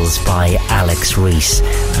Candles by Alex Reese,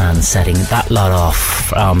 and setting that lot off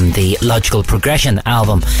from the Logical Progression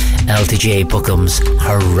album, LTJ Bookham's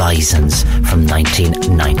Horizons from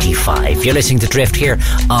 1995. You're listening to Drift here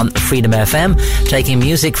on Freedom FM, taking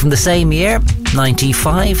music from the same year,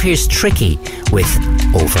 95. Here's Tricky with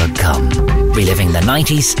Overcome, reliving the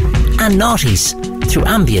 90s and noughties through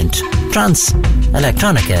ambient, trance,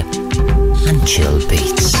 electronica and chill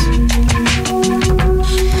beats.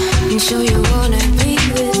 I'm sure you wanna be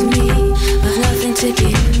with me, I've nothing to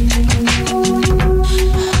give.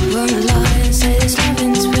 Won't lie and say this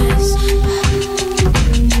loving's best.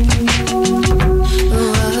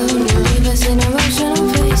 Oh, I wanna leave us in a emotional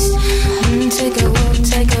place. Take a walk,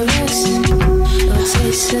 take a rest, or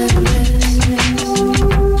taste the rest.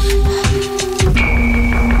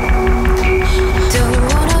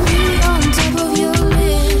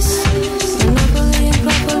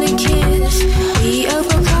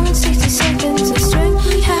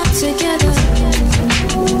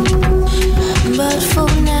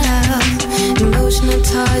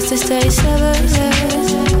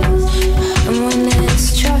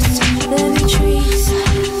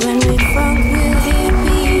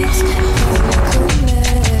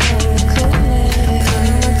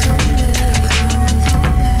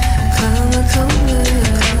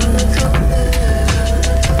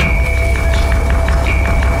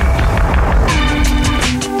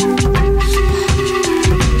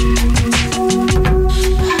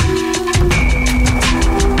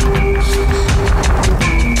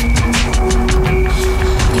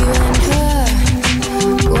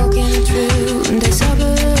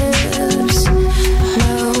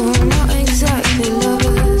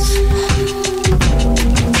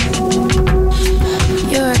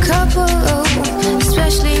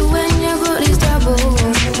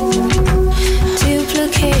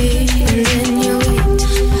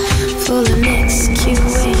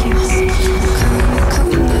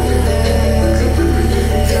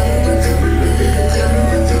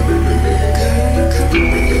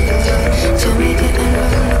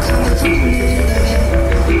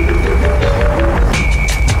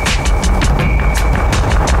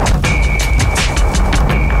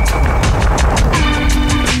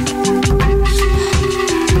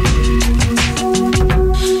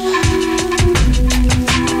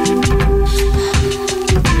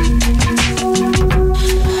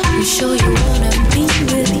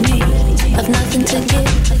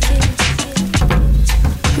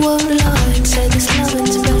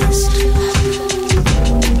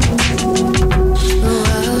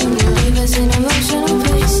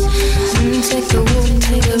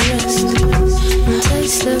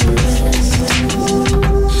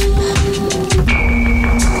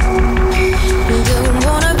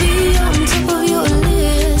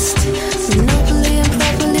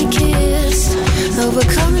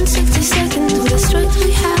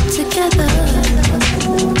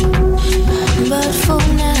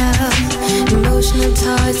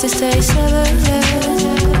 To stay severed,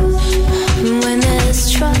 and when there's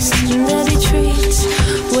trust, there be trees.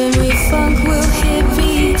 When we funk, we'll hear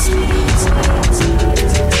beats.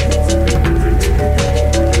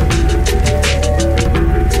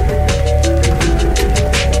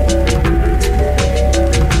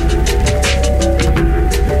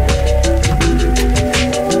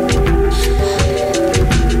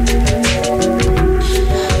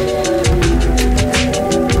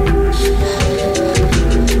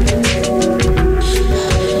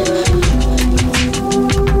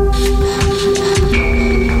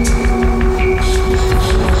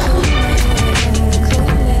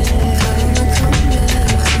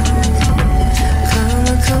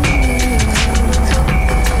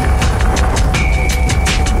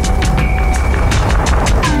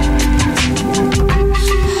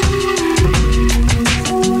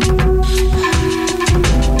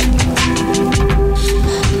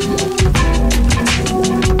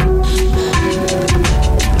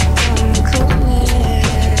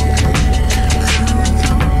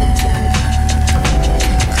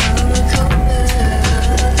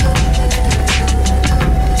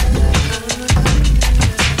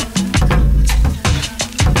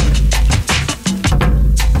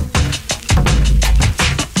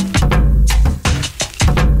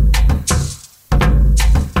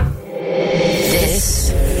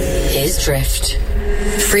 Drift.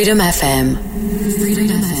 Freedom FM. Freedom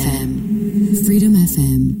FM. Freedom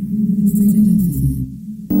FM. Freedom FM.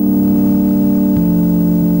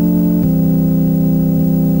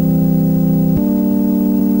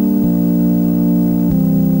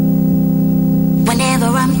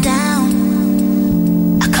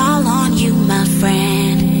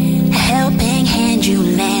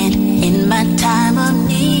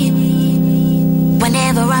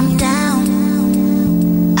 Whenever I'm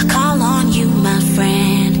down, I call on you, my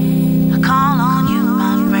friend. I call on you,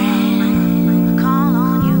 my friend. I call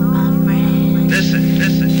on you, my friend. Listen,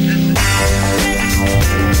 listen, listen.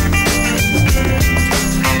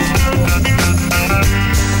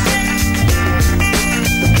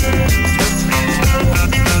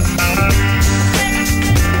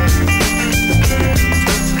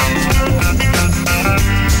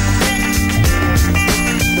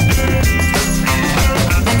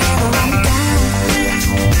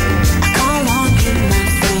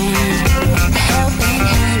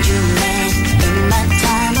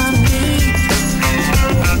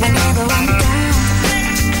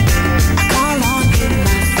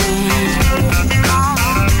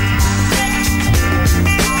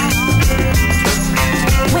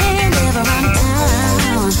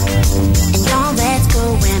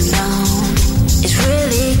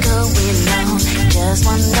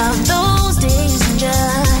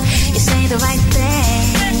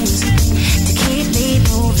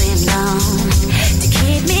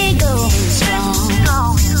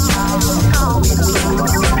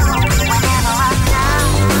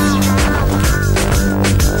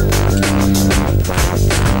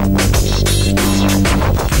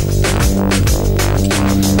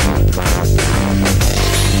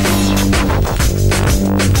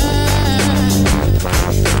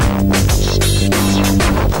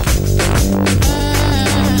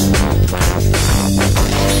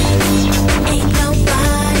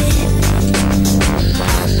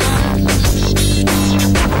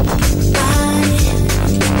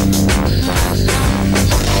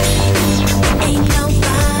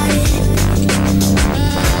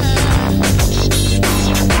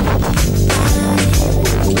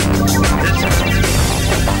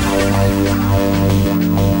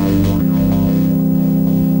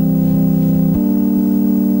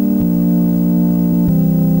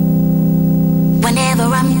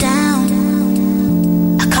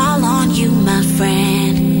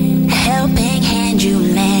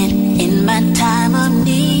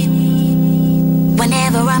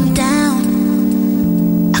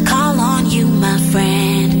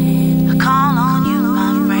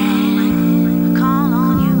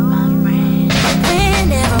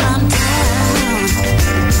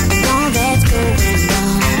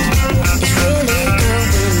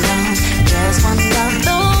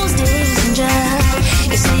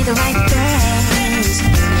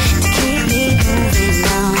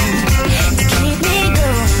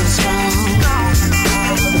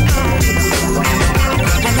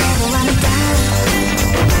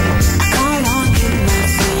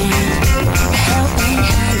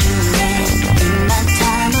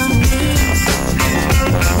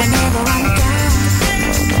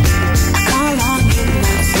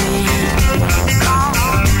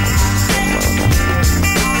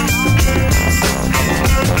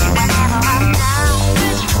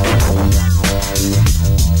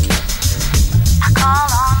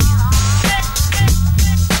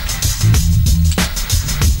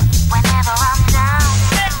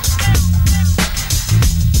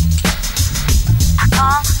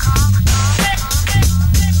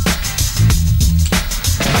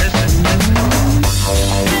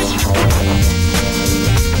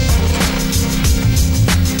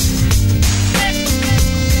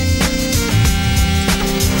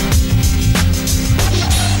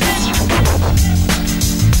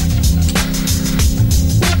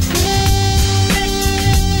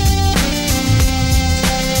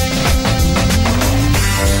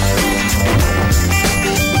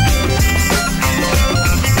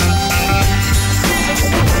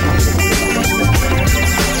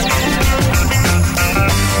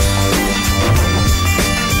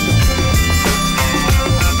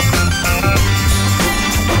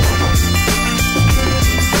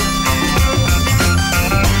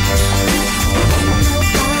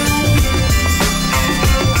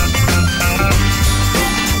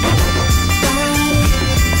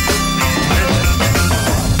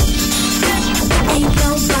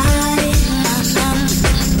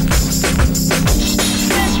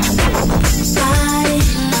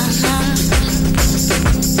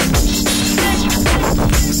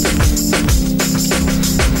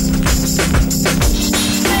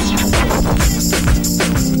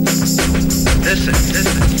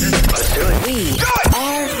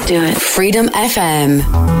 Freedom FM.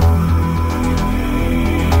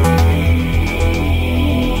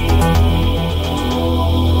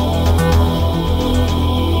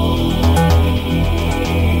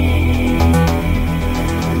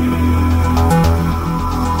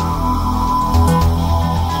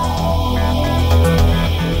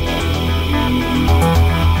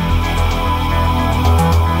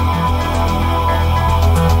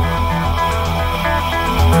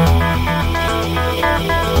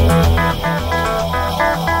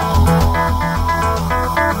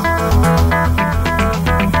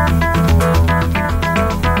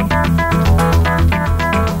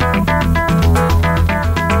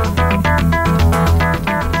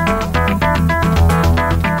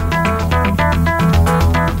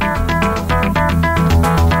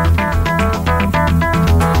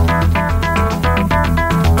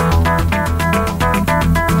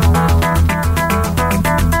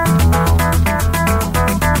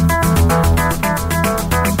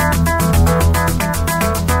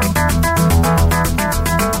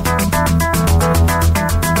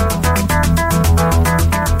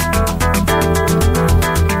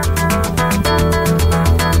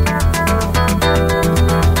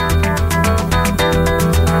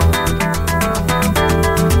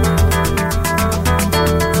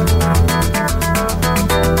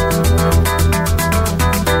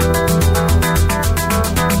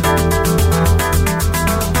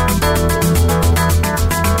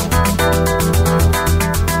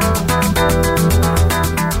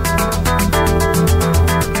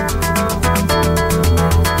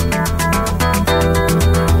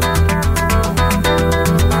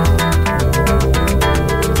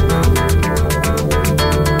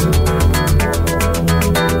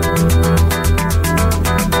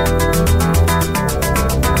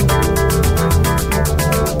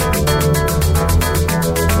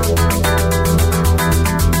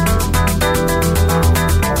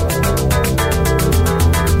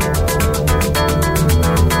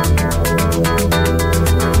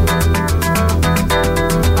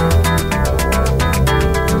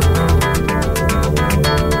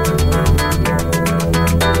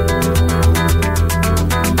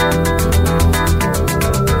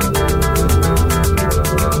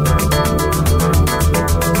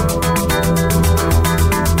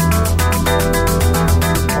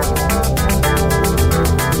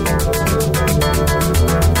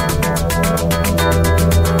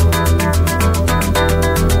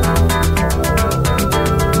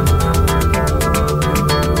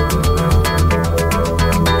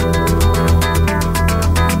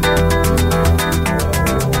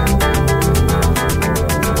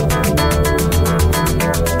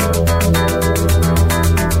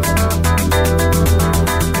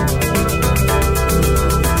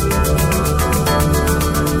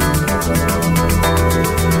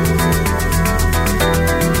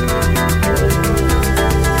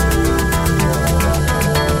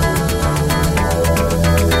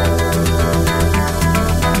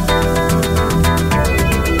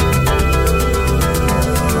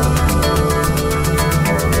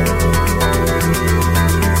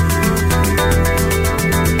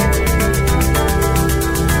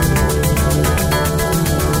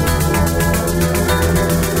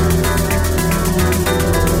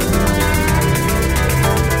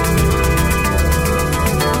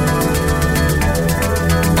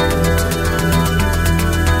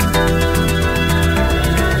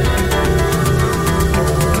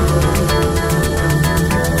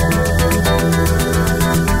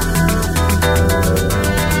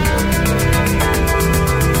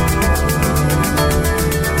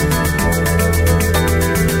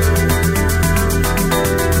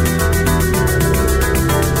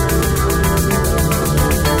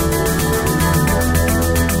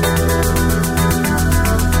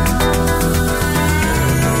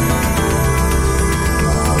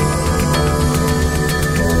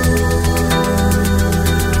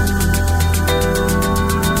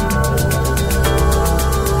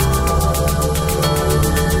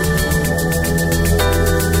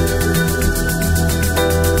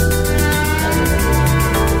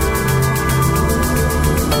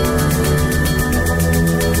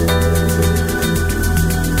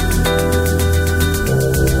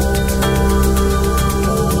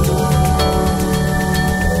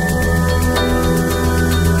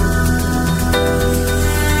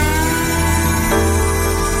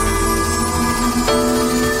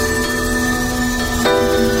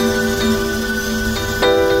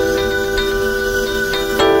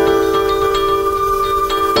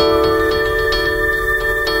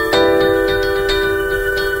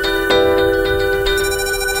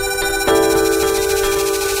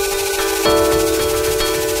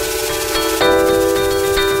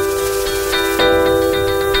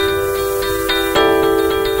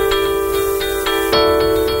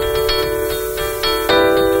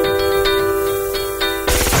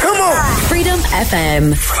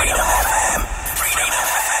 FM. Freedom FM.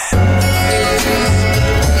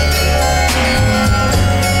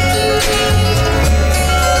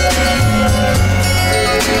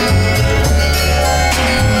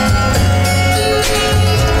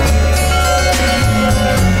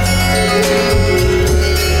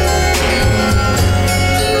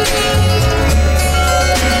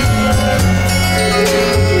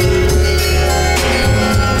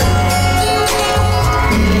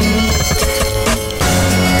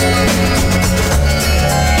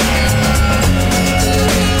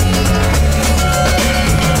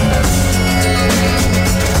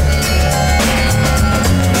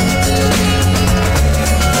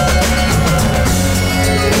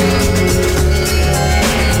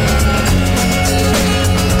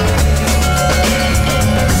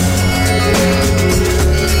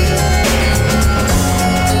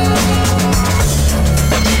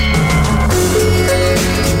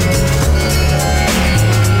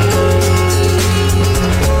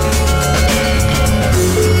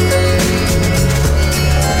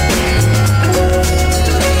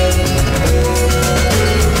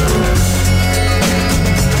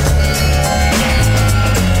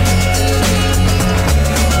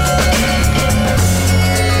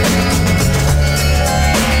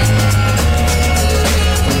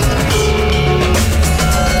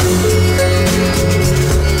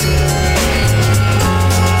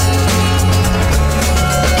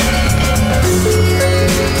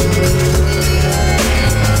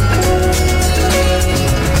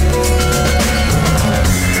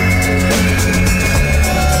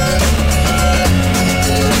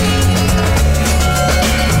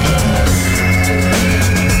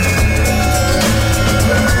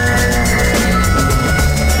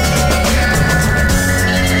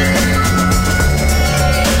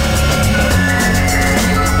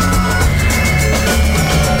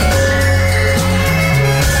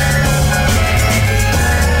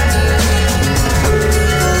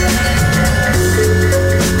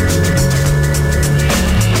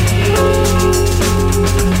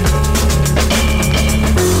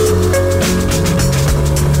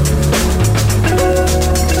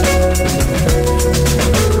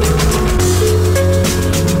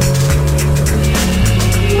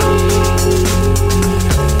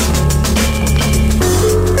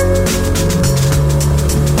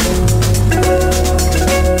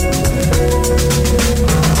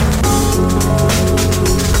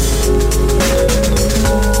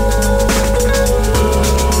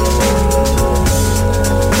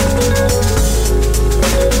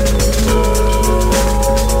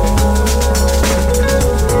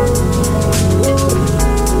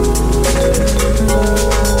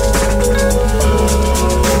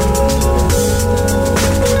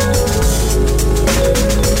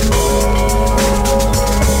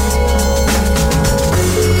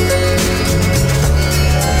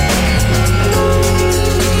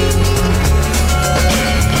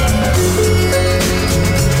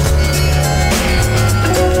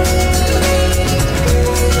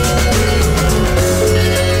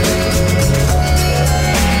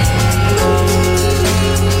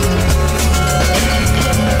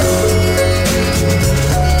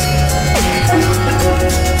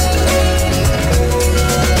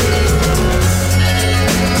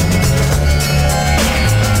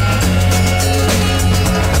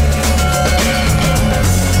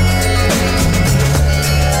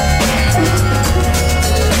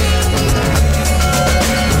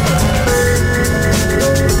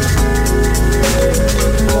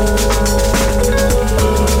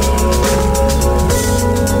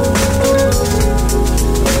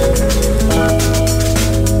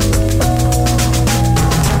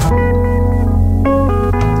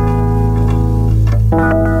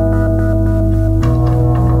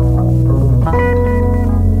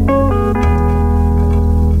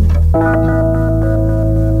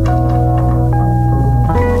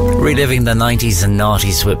 reliving the 90s and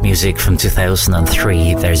noughties with music from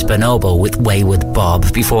 2003. There's Bonobo with Wayward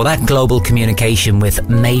Bob. Before that, Global Communication with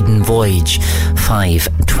Maiden Voyage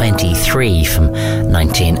 523 from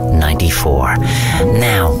 1994.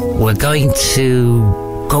 Now, we're going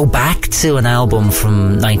to go back to an album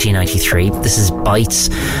from 1993. This is Bites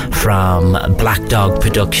from Black Dog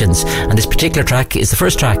Productions, and this particular track is the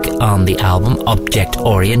first track on the album, Object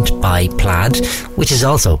Orient by Plaid, which is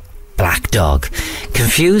also Black Dog.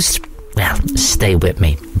 Confused? Well, stay with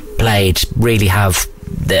me. Plaid really have...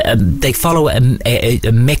 they follow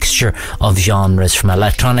a mixture of genres, from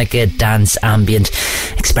electronica, dance, ambient,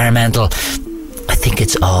 experimental. I think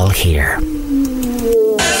it's all here.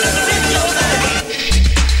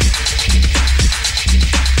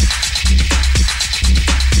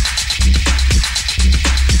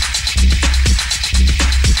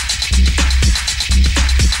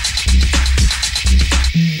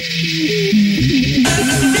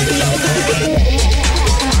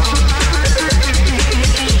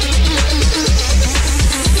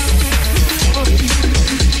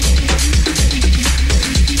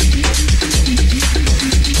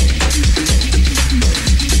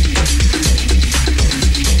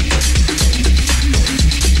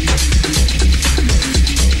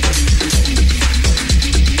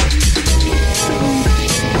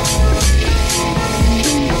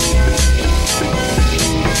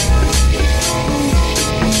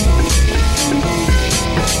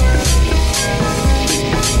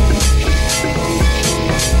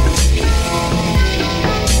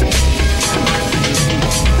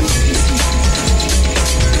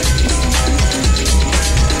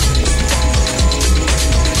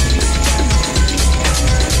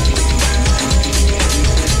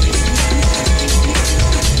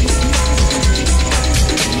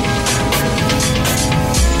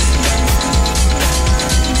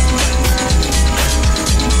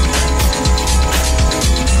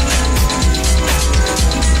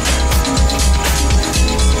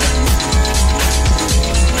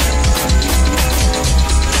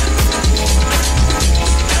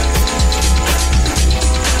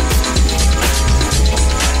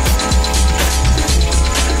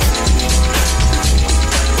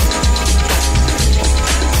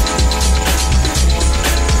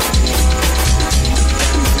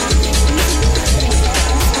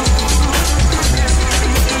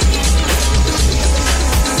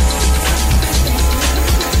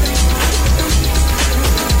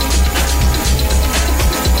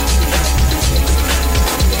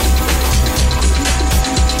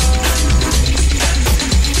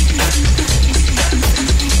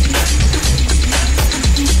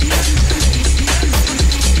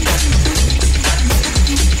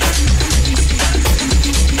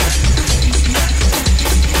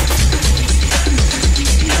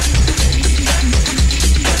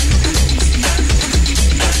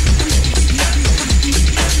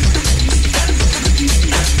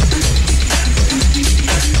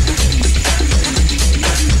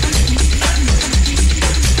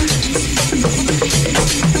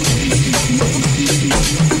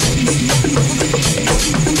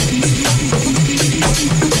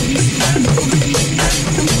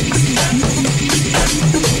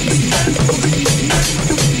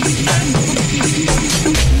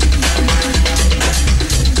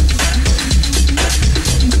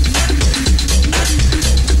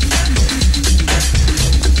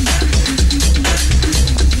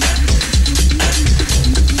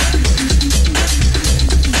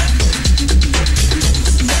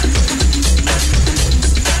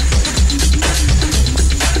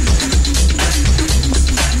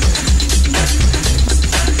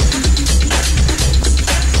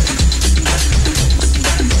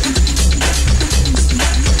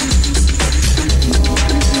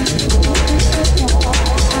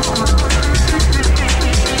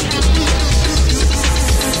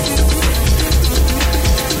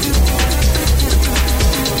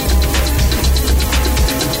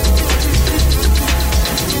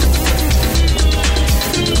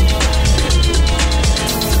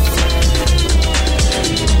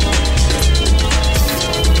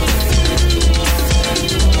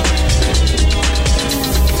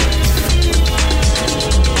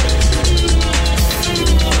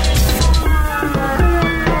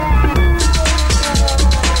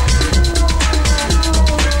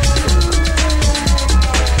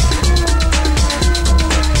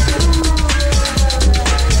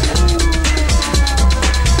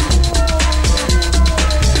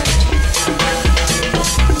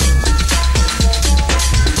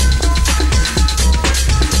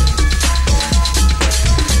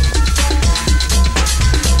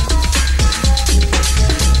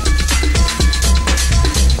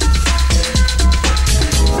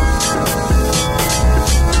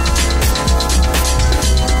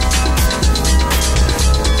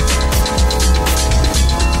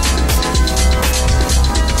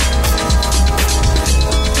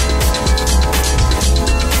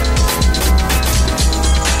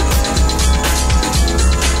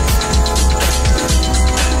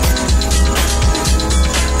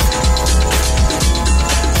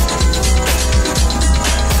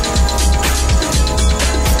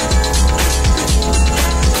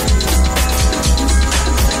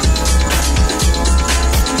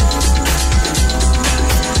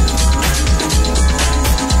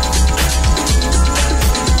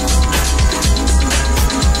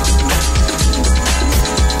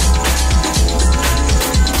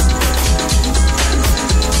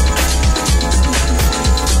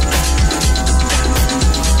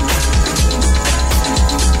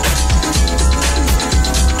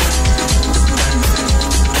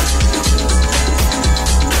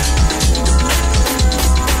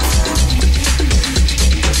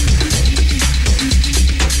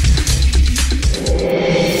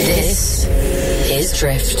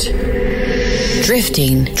 Drift.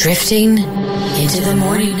 Drifting into the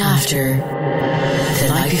morning after, the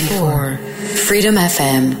night before. Freedom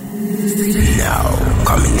FM. Now,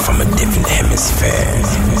 coming from a different hemisphere,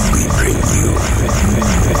 we bring you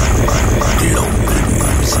global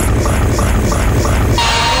music.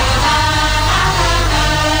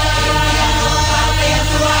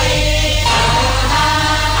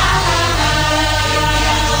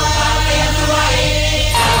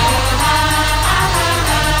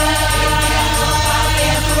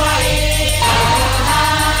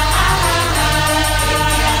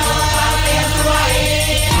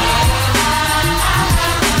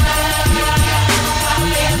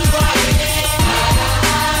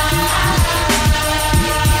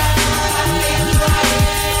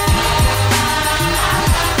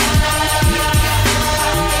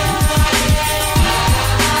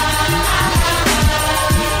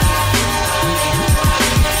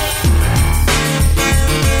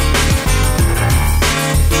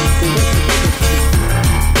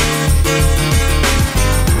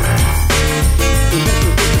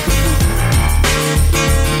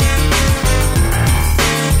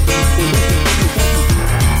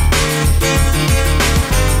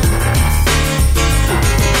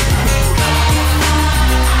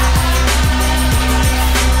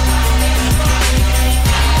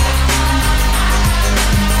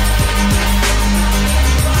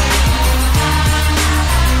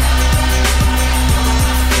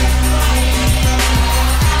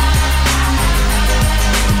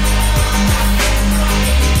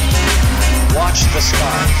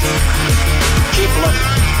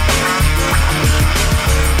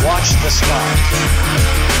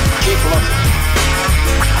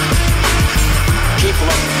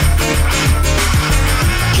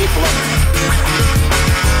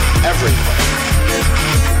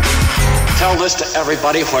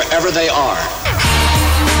 Everybody, wherever they are.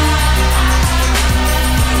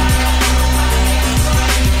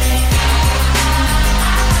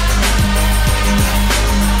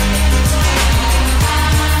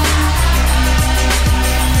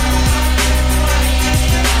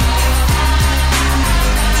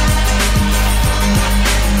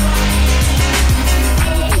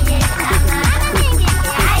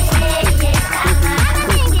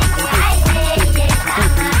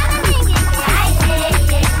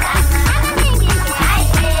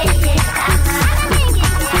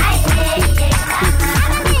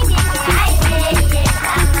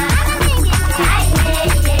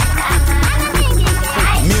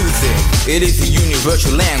 It is a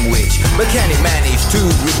universal language, but can it manage to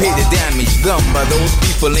repair the damage done by those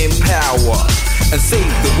people in power and save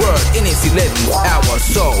the world in its 11th hour?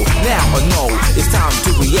 So now I know it's time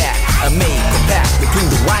to react and make a pact between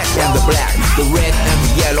the white and the black, the red and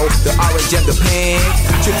the yellow, the orange and the pink.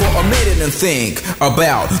 Chill for a minute and think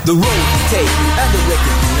about the road we take and the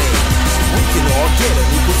record we make. We can all get an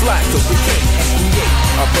equal life so we can create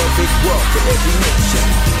a perfect world for every nation,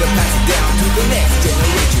 then pass it down to the next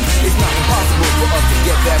generation. It's not impossible for us to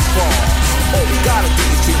get that far. All we gotta do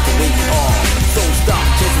is drink the way we are. So stop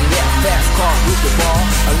chasing that fast car with the bar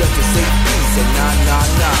and let us say peace and nah nah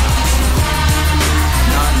nah.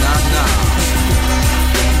 Nah nah nah.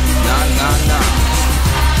 Nah nah nah.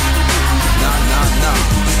 Nah nah nah.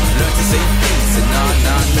 Learn to say peace and nah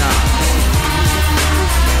nah nah.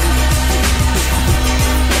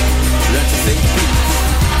 Learn to say peace.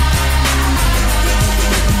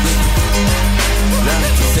 Learn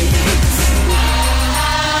to say peace.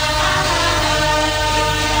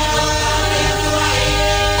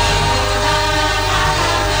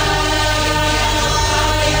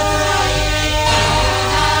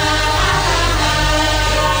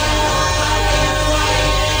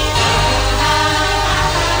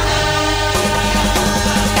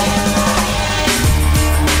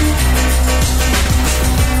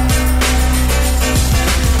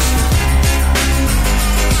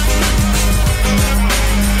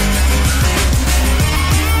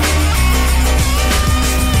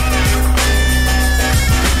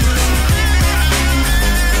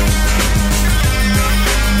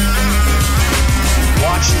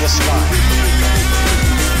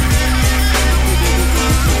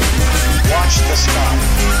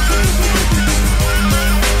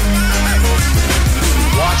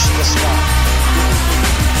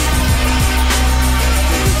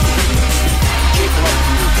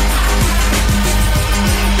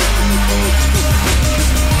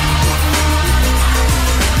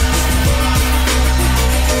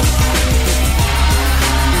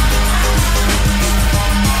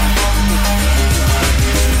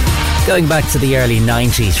 Going back to the early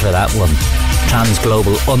 90s for that one.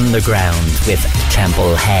 Trans-Global Underground with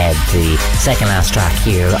Temple Head, the second last track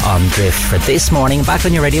here on Drift for this morning. Back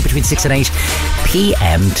on your radio between 6 and 8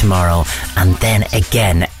 p.m. tomorrow, and then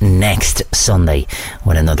again next Sunday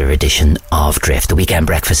with another edition of Drift. The Weekend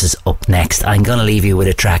Breakfast is up next. I'm going to leave you with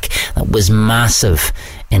a track that was massive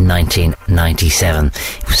in 1997.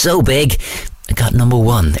 It was so big, it got number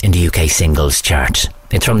 1 in the UK singles chart.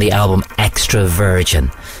 It's from the album Extra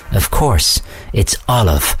Virgin. Of course, it's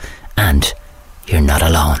Olive and You're Not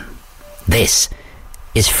Alone. This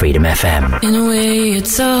is Freedom FM. In a way,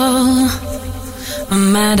 it's all a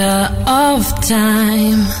matter of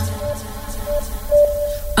time.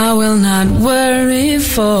 I will not worry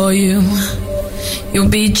for you. You'll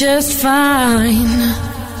be just fine.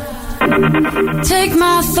 Take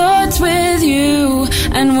my thoughts with you,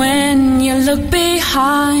 and when you look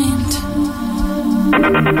behind,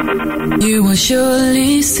 you will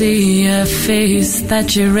surely see a face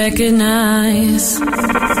that you recognize. You're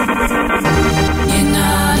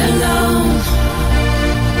not alone.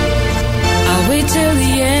 I'll wait till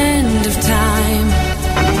the end of time.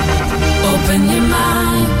 Open your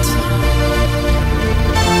mind.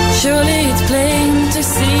 Surely it's plain to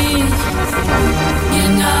see.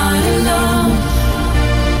 You're not alone.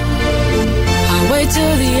 I'll wait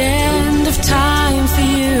till the end of time for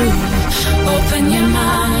you. Open your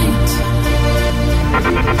mind.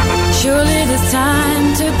 Surely there's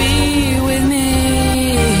time to be with me.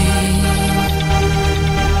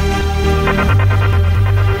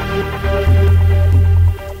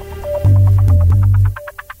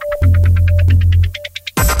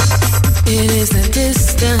 It is the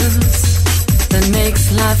distance that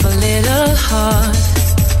makes life a little hard.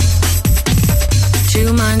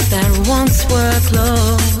 Two minds that once were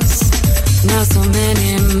close, now so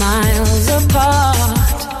many miles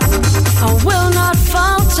apart. I will not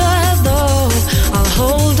falter though, I'll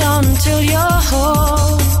hold on till you're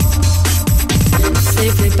home,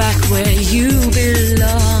 safely back where you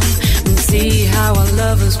belong, and see how our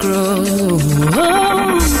lovers grow.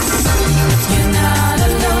 You're not